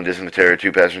intercity, long-distance carrier,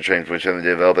 two-passenger trains which have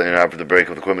developed and operate the brake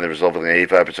with equipment that result in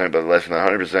 85%, but less than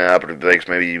 100% operative brakes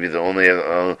may be used only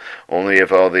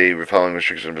if all the following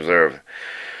restrictions are preserved.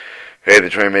 A. The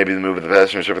train may be moved with the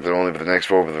passenger service only with the next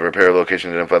forward with the repair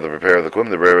location identify the repair of the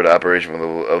equipment, the railroad operation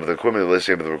of the equipment, the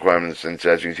listing of the requirements in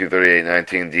Statute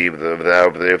 238-19D.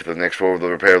 However, if the next forward with the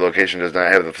repair location does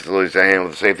not have the facilities to handle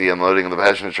the safety unloading of the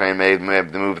passenger train, may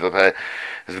have to move the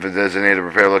designated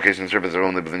repair location service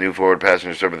only with the new forward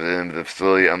passenger service in the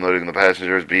facility unloading the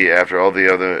passengers. B. After all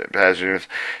the other passengers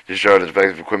discharged, the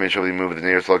defective equipment shall be moved to the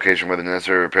nearest location where the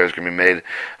necessary repairs can be made.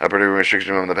 Operating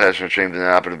restriction on the passenger train with an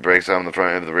operative brakes on the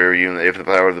front of the rear unit. If the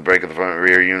power of the brake of the front and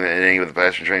rear unit and any of the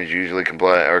passenger trains usually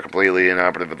completely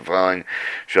inoperative with the following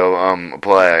shall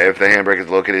apply. If the handbrake is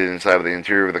located inside of the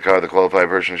interior of the car, the qualified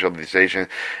person shall be stationed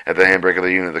at the handbrake of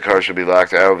the unit. The car should be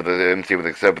locked out of the empty with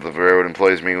except for the railroad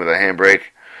employees meeting with a handbrake.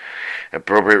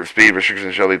 Appropriate speed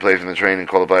restrictions shall be placed on the train and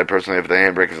qualified person if the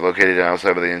handbrake is located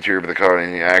outside of the interior of the car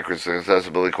and any accurate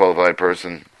accessibility qualified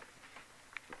person.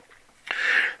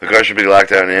 The car should be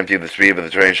locked out and emptied. The speed of the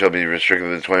train shall be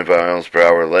restricted to 25 miles per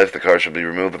hour or less. The car shall be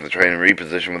removed with the train and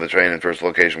repositioned with the train in first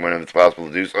location whenever it's possible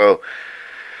to do so.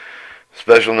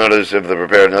 Special notice of the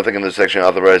repair. Nothing in this section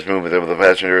authorized movement of the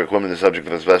passenger equipment is subject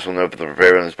to the special note for the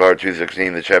repair in this part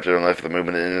 216. The chapter unless the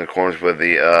movement is in accordance with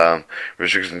the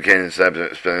restrictions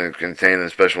contained in the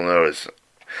special notice.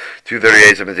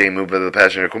 238.17 movement of the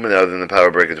passenger equipment other than the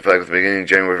power brake is effective beginning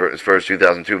January 1st,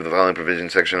 2002 with the following provision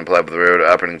section applied with the railroad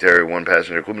operating carrier one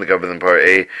passenger equipment covered in Part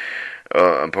A.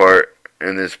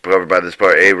 In this covered by this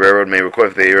part, A railroad may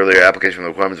request the earlier application of the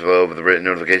requirements of the written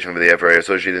notification of the FRA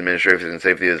Associated Administration and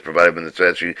Safety is provided in the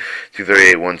statute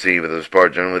 238.1c. With this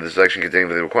part, generally the section containing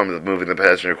the requirement of moving the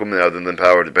passenger equipment other than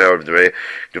power to the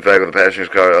fact of the passenger's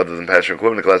car other than passenger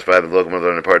equipment classified the locomotive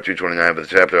under Part 229. But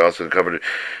the chapter also covered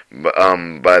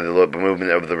by the movement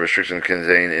of the restrictions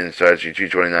contained in statute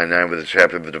 229.9 with the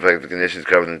chapter of the defective conditions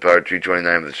covered in Part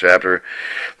 229 of the chapter.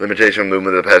 Limitation of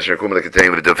movement of the passenger equipment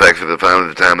contained with the defects of the found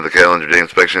at the time of the calendar day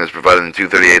inspection is provided in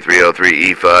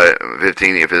 238.303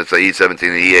 E15 if it's E17 and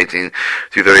E18,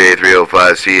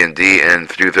 238.305C and D, and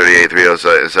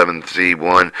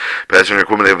 238.307C1. Passenger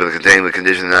equipment able to contain the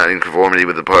condition not in conformity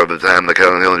with the part of the time the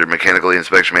calendar mechanically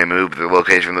inspection may move to the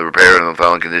location of the repair and the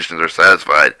following conditions are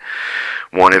satisfied.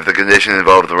 1. If the condition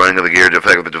involved the running of the gear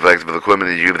defect of the defective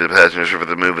equipment is used by the passenger for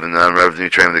the move of the non-revenue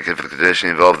train, if the condition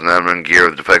involved the non-run gear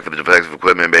or the defect of the defective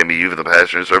equipment may be used for the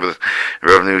passenger service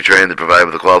revenue train to provide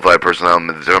with the qualified personnel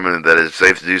and determine that it is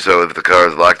safe to do so if the car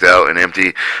is locked out and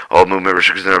empty. All movement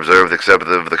restrictions are observed except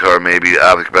if the car may be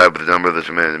occupied with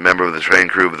the member of the train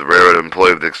crew of the railroad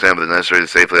employee with the extent of the necessary to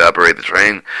safely operate the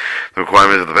train. The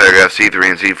requirements of the paragraph C3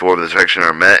 and C4 of the section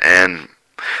are met, and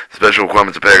special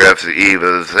requirements of paragraph E of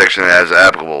the section as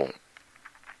applicable.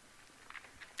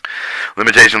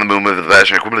 Limitation of the movement of the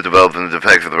passenger equipment developed in the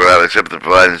defects of the route except for the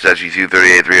provided in statute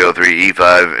 238.303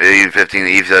 E5, E15,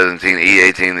 E17,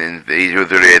 E18, and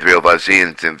E238.305C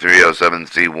and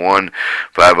 307C1,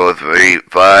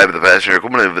 503.5. The passenger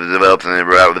equipment developed in the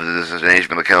route with the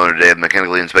destination of the calendar day of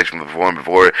mechanically inspection performed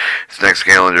before its next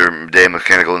calendar day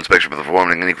mechanical inspection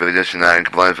performed in any condition not in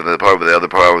compliance with the part with the other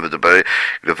part with the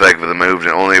defect with the moved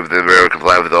and only if the railroad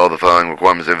complied with all the following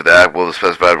requirements if the applicable the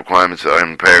specified requirements are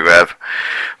in paragraph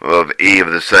of E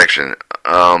of this section.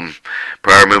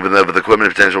 Prior movement of the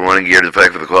equipment, potential running gear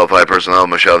defect of the qualified personnel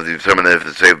shall determine if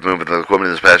the safe movement of the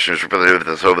equipment is passengers if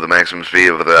it's over the maximum speed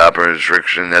of the operating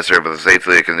restriction necessary for the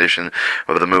safety condition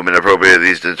of the movement appropriate.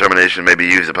 These determinations may be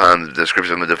used upon the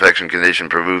description of the defection condition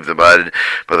proved provided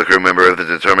by the crew member if the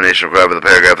determination required by the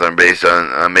paragraph are based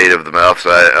on made of the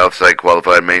off-site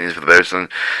qualified maintenance for the person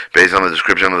based on the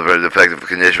description of the defective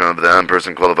condition of the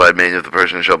on-person qualified maintenance. The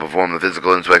person shall perform the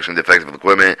physical inspection defective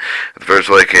equipment at the first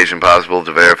location possible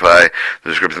to verify the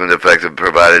description of the defective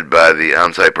provided by the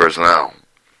on-site personnel.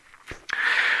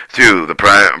 2. The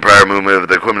prior movement of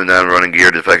the equipment and non-running gear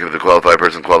defective of the qualified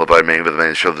person qualified maintenance of the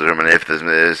maintenance shall determine if it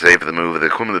is safe for the move of the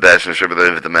equipment of the passenger ship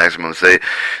if the maximum safe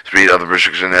speed of the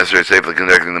restriction necessary safely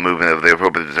conducting the movement of the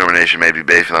appropriate determination may be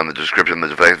based on the description of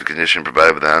the defective condition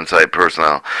provided by the on-site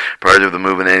personnel. Prior to the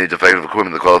movement of any defective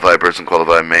equipment, the qualified person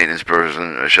qualified maintenance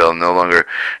person shall no longer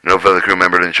notify the crew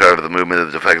member in charge of the movement of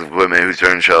the defective equipment whose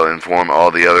turn shall inform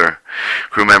all the other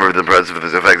crew member of the presence of the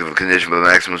defective condition with the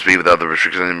maximum speed without the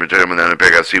restriction determined under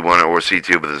paragraph C1 C1 or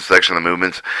C2, but the section of the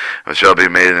movements shall be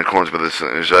made in accordance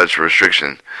with such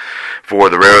restriction. 4.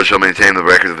 The railroad shall maintain the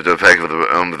records of the defect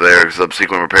of their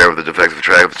subsequent repair of the defective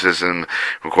track system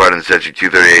required in Statute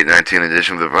 238-19. In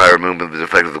addition to the prior movement of the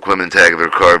defective equipment, tag of the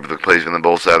card with the placement on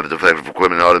both sides of the defective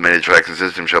equipment, automated tracking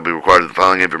system shall be required of the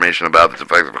following information about the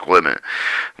defective equipment.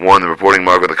 1. The reporting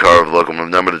mark of the car of the locomotive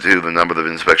number. 2. The number of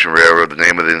the inspection railroad, the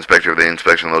name of the inspector of the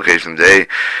inspection location day.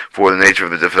 4. The nature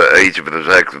of the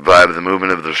defect. 5. The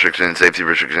movement of the restriction and safety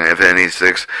restriction, if any.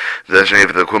 6. Possession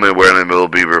of the equipment wherein it will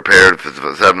be repaired.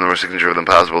 7. The signature of the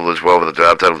impossible. 12. The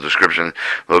job title, description,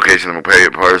 location, and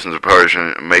persons of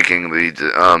partition making the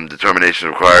determination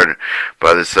required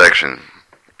by this section.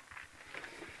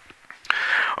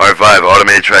 R5.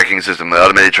 Automated tracking system. The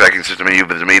automated tracking system may be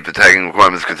used to meet the tagging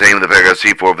requirements contained in the paragraph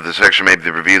C4, but the section may be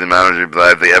reviewed and monitored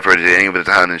by the effort at any of the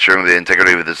time ensuring the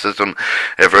integrity of the system.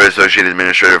 Effort associated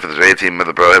administrator for the safety of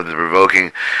the prohibits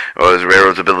revoking or the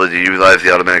railroad's ability to utilize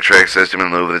the automatic track system in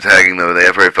lieu of the tagging. Though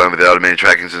the FRA found that the automated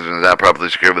tracking system is not properly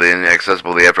secured with the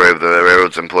inaccessible, the FRA of the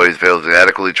railroad's employees fails to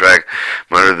adequately track,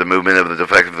 monitor the movement of the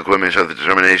defective equipment, so the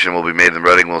determination will be made in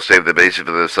writing will save the basis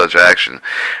for such action.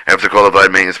 After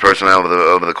qualified maintenance personnel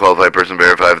of the qualified person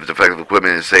verify if the defective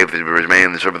equipment is safe to remain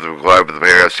in the service required for the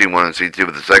paragraph C1 and C2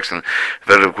 of the section.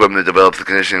 Defective equipment that develops the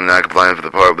condition of non-compliance with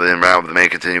the part within route may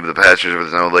continue with the passengers if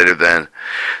it's no later than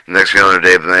the next calendar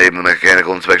day of the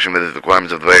mechanical inspection with the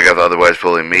requirements of the paragraph otherwise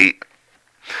fully meet.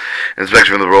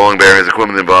 Inspection of the rolling bearings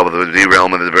equipment involved with the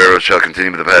derailment of the railroad shall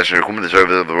continue with the passenger equipment. The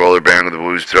service of the roller bearing of the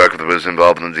whose truck was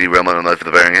involved in the derailment unless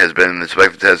the bearing has been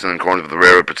inspected, tested in accordance with the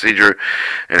railroad procedure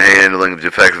and handling of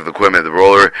defective equipment. The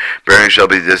roller bearing shall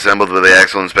be disassembled with the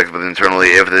axle inspected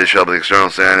internally. If this shall be external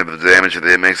sign of the damage that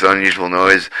it makes unusual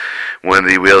noise when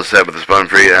the wheel is set with the spun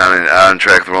free on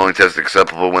track. The rolling test is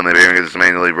acceptable when the bearing is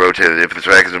manually rotated. If the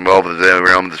track is involved with the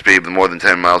derailment, the speed of more than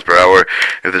 10 miles per hour.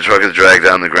 If the truck is dragged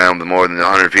down the ground with more than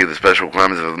 100 feet, the special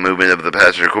requirements of the movement of the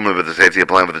passenger equipment with the safety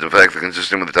applying with the defect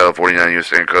consistent with the Title 49 U.S.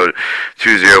 Standard Code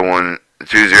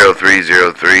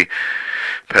 20303.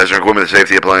 Passenger equipment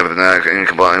safety applying with the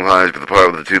non-compliance with the part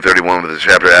of the 231 with the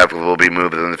chapter applicable will be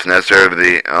moved, and if necessary to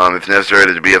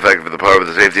be effective with the part of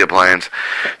the safety appliance.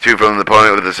 2. From the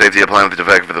point with the safety appliance with the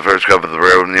defect for the first cup of the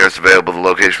railroad nearest available, the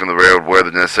location from the railroad where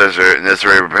the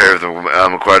necessary repairs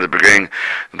are required to bring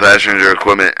the passenger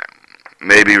equipment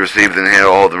may be received and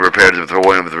handle all the repairs of the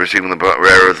point of receiving the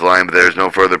railroad's line, but there is no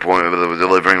further point of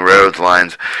delivering railroad's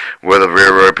lines where the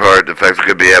railroad part defects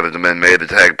could be evident been made. The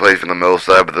tag placed on the middle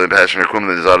side of the passenger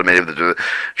equipment is automated with the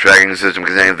tracking system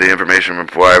contains the information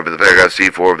required for the paragraph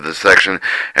C4 of this section.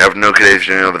 After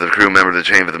notification of the crew member of the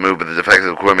chain of the move of the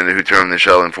defective equipment, who term they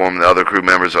shall inform the other crew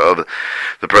members of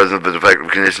the presence of the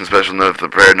defective condition. Special note for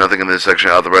the repair. Nothing in this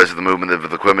section authorizes the movement of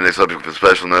the equipment is subject to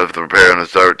special note for the repair on the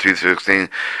start 216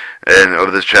 and over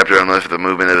this chapter unless the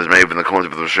movement is made in accordance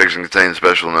with the restriction contains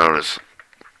special notice.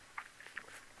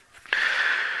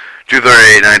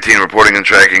 238.19 Reporting and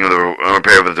tracking of the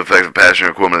repair of the defective passenger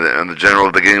equipment. And the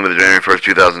general beginning with January 1st,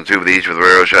 2002, with each of the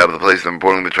railroad shall have the place of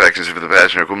reporting the tracking for the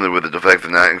passenger equipment with the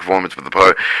defective non-conformance with the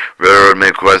part. Railroad may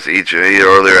request each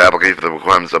earlier application for the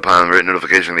requirements upon written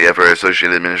notification of the FRA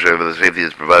Associated Administrator of the Safety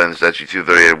is provided in Statute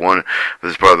 238.1.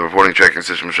 This part of the reporting tracking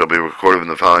system shall be recorded with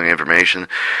the following information: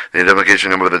 the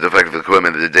identification number of the defective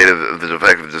equipment, the date of the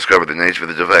defective discovered, the nature of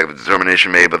the defective, the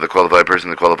determination made by the qualified person,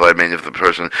 the qualified maintenance of the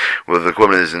person with the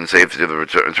equipment is in safety to the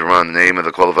return to run, the name of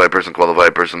the qualified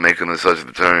person making the such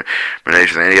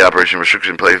determination, any operation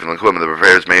restriction placed on the equipment, the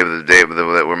repairs made with the date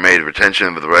that were made, retention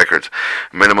of the records.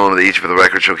 A minimum of each of the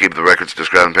records shall keep the records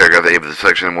described in paragraph A of the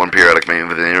section in one periodic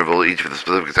maintenance with an interval each for the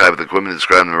specific type of the equipment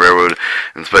described in the railroad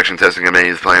inspection, testing, and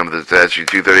maintenance plan with the statute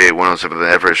 238.107.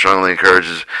 The FRA strongly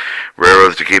encourages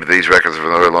railroads to keep these records for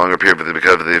a longer period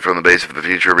from the base of the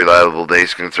future reliable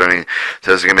dates concerning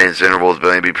testing and maintenance intervals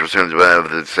may be pursuant to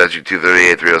the statute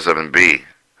 238.307b.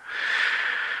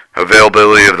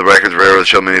 Availability of the records. Railroads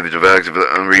shall make the defective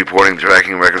reporting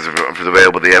tracking records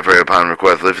available to the FRA upon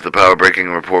request. Lift the power breaking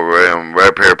report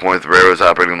repair points. The railroads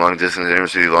operating long distance,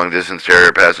 intercity, long distance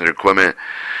carrier passenger equipment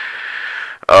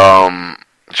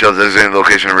shall designate the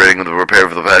location and rating of the repair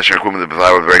of the passenger equipment. The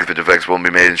power break the defects will be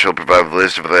made and shall provide with a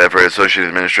list of the FRA Associated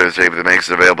Administrative Safety that makes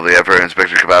it available to the FRA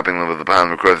inspector copying them with upon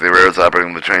request. The railroads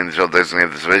operating the train shall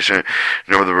designate the sufficient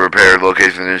number of the repair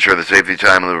location and ensure the safety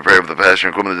time of the repair of the passenger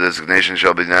equipment. The designation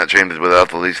shall be not changed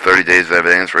without at least 30 days of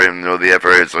advance for him to know the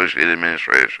FRA Associated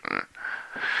Administration.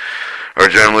 Or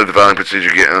generally the following procedure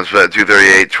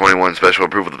 238.21 special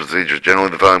approval of the procedures.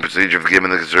 Generally the following procedure given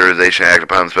the consideration act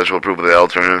upon special approval of the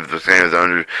alternative to the standards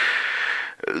under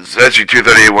Statute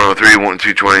 238.103,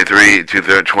 223,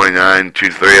 229,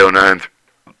 2309,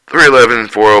 311,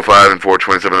 405, and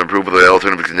 427 approval of the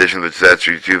alternative condition of the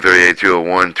statute 238,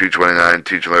 201, 229,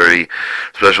 230.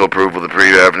 Special approval of the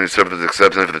Preview Avenue substance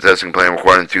acceptance for the testing plan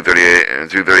required in 238 and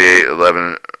 238,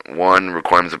 11, 1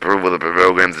 requirements approval of the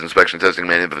programs and inspection testing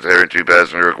manual for the Terran 2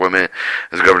 passenger equipment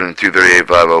as governed in 238,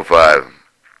 505.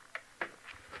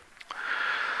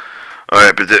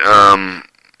 Alright,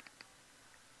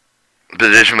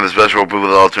 petition for the special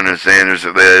approval of alternate standards.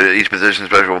 Each petition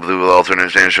special approval of alternate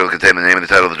standards shall contain the name and the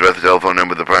title, the address, the telephone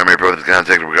number, the primary purpose of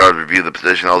contact regard review the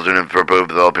petition alternate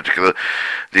proposed with all particular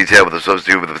detail with the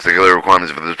substitute with the particular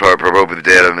requirements for this part proposed with the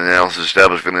data and analysis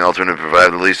established from the alternate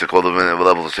provide the least equivalent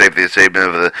level of safety, a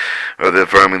statement of the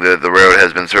affirming that the railroad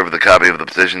has been served with a copy of the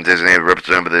petition designated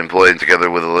representative of the employee together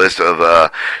with a list of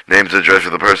names and address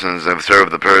of the persons and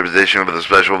served the petition for the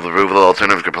special approval of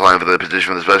alternative compliance for the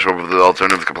petition for the special approval of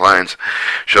alternative compliance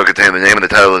shall contain the name and the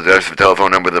title, the address, the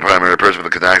telephone number, the primary person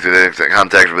with the contact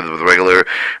with regular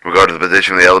regard to the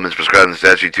petition, the elements prescribed in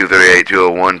statute 238,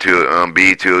 201,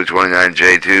 2B,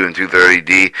 229J2, and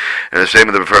 230D, and a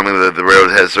statement of affirming that the railroad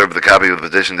has served the copy of the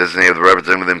petition designated the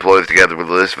representative of the employees together with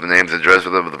a list for the names and address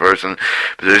of the person,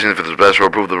 petition for the special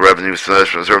approval of the revenue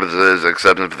services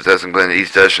acceptance for the testing plan,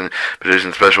 each session,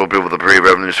 petition special approval of the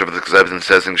pre-revenue service acceptance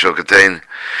testing shall contain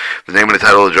the name and the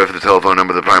title, the address, the telephone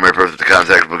number, the primary person to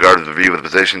contact with regard to the review of the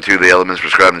petition. 2. The elements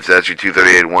prescribed in statute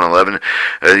 238,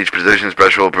 111. Each petition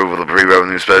special approval of the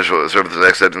pre-revenue special services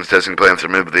acceptance testing plan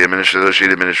submitted with the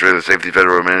Associated Administrative Safety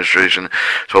Federal Administration,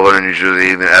 1200 New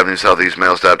Jersey Avenue Southeast,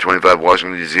 Mail Stop 25,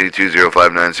 Washington, D.C.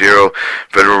 20590.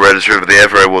 Federal Register of the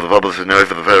FRA will the public note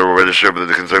for the Federal Register with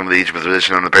the concern with each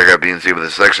petition on the paragraph B and C of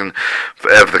this section.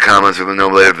 F. The comments of the no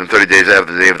later than 30 days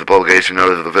after the date of the publication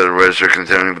notice of the Federal Register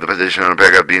containing the petition on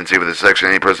paragraph B and C of this section.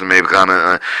 Any person may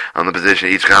comment on the petition.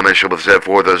 Each comment shall be set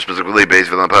forth as specifically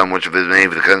based upon which of his name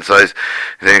for the concise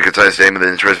statement of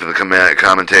interest for the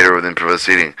commentator within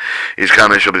proceeding. Each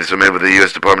comment shall be submitted with the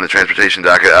U.S. Department of Transportation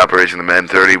docket operation the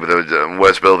M30 with the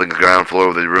West Building ground floor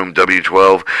with the room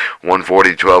W12 140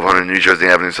 1200 New Jersey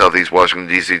Avenue Southeast Washington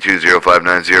D.C.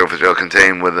 20590 shall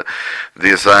contain with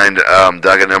the assigned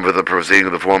docket number of the proceeding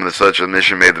of the form of such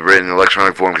admission made the written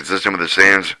electronic form consistent with the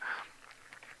standards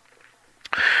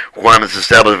requirements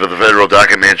established for the federal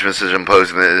docket management system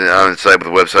posted on its site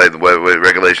with the website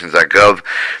regulations.gov.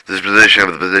 Disposition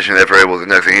of the petition, the FRA will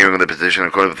conduct a hearing of the petition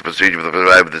according to the procedure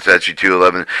provided with the statute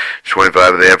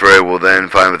 211-25. The FRA will then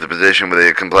find with the petition whether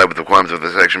they comply with the requirements of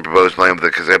the section proposed plan with the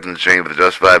acceptance chain with the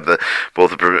justified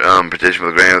both the petition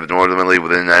for the grant of the ultimately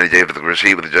within 90 days of the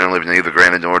receipt with the generally neither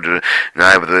granted nor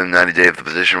denied within 90 days of the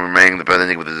petition remaining the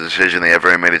pending with the decision. The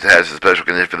FRA may attach a special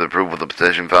condition for the approval of the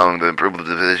petition following the approval of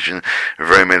the petition. The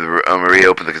FRA may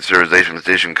reopen the consideration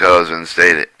petition cause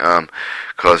stated.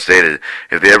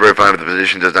 If the FRA finds that the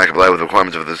petition does not comply with the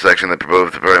requirements of the section that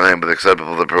proposed the plan with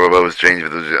acceptable the proposed change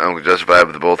with the justified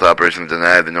with both operations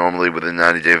denied the normally within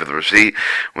 90 days of the receipt.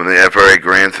 When the FRA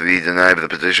grants the denied of the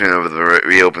petition over the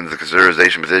reopens the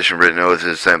consideration petition written notice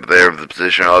is sent there of the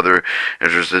petition or other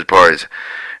interested parties.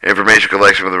 Information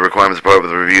collection of the requirements part of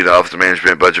the reviewed Office of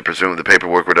Management Budget pursuant to the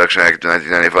Paperwork Reduction Act of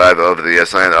 1995 of the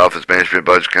assigned Office Management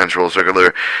Budget Control Circular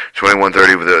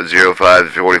 2130 with the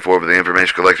 0544 with the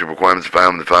information collection requirements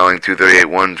found in the following 238,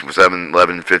 1, 7,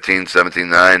 11, 15, 17,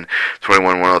 9,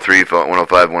 21, 103,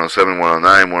 105, 107,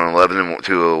 109, 111,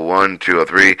 201,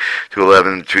 203,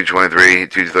 211, 223,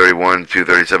 231,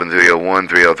 237, 301,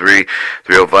 303,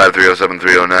 305, 307,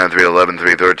 309, 311,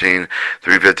 313,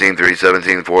 315,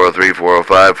 317, 403,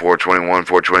 405, 421,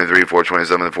 423,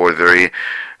 427, 430,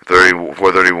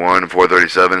 431,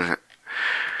 437,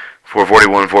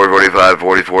 441, 445,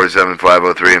 447,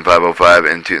 503, and 505,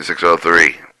 and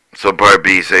 603. Subpart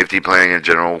B, Safety Planning and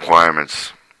General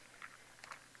Requirements.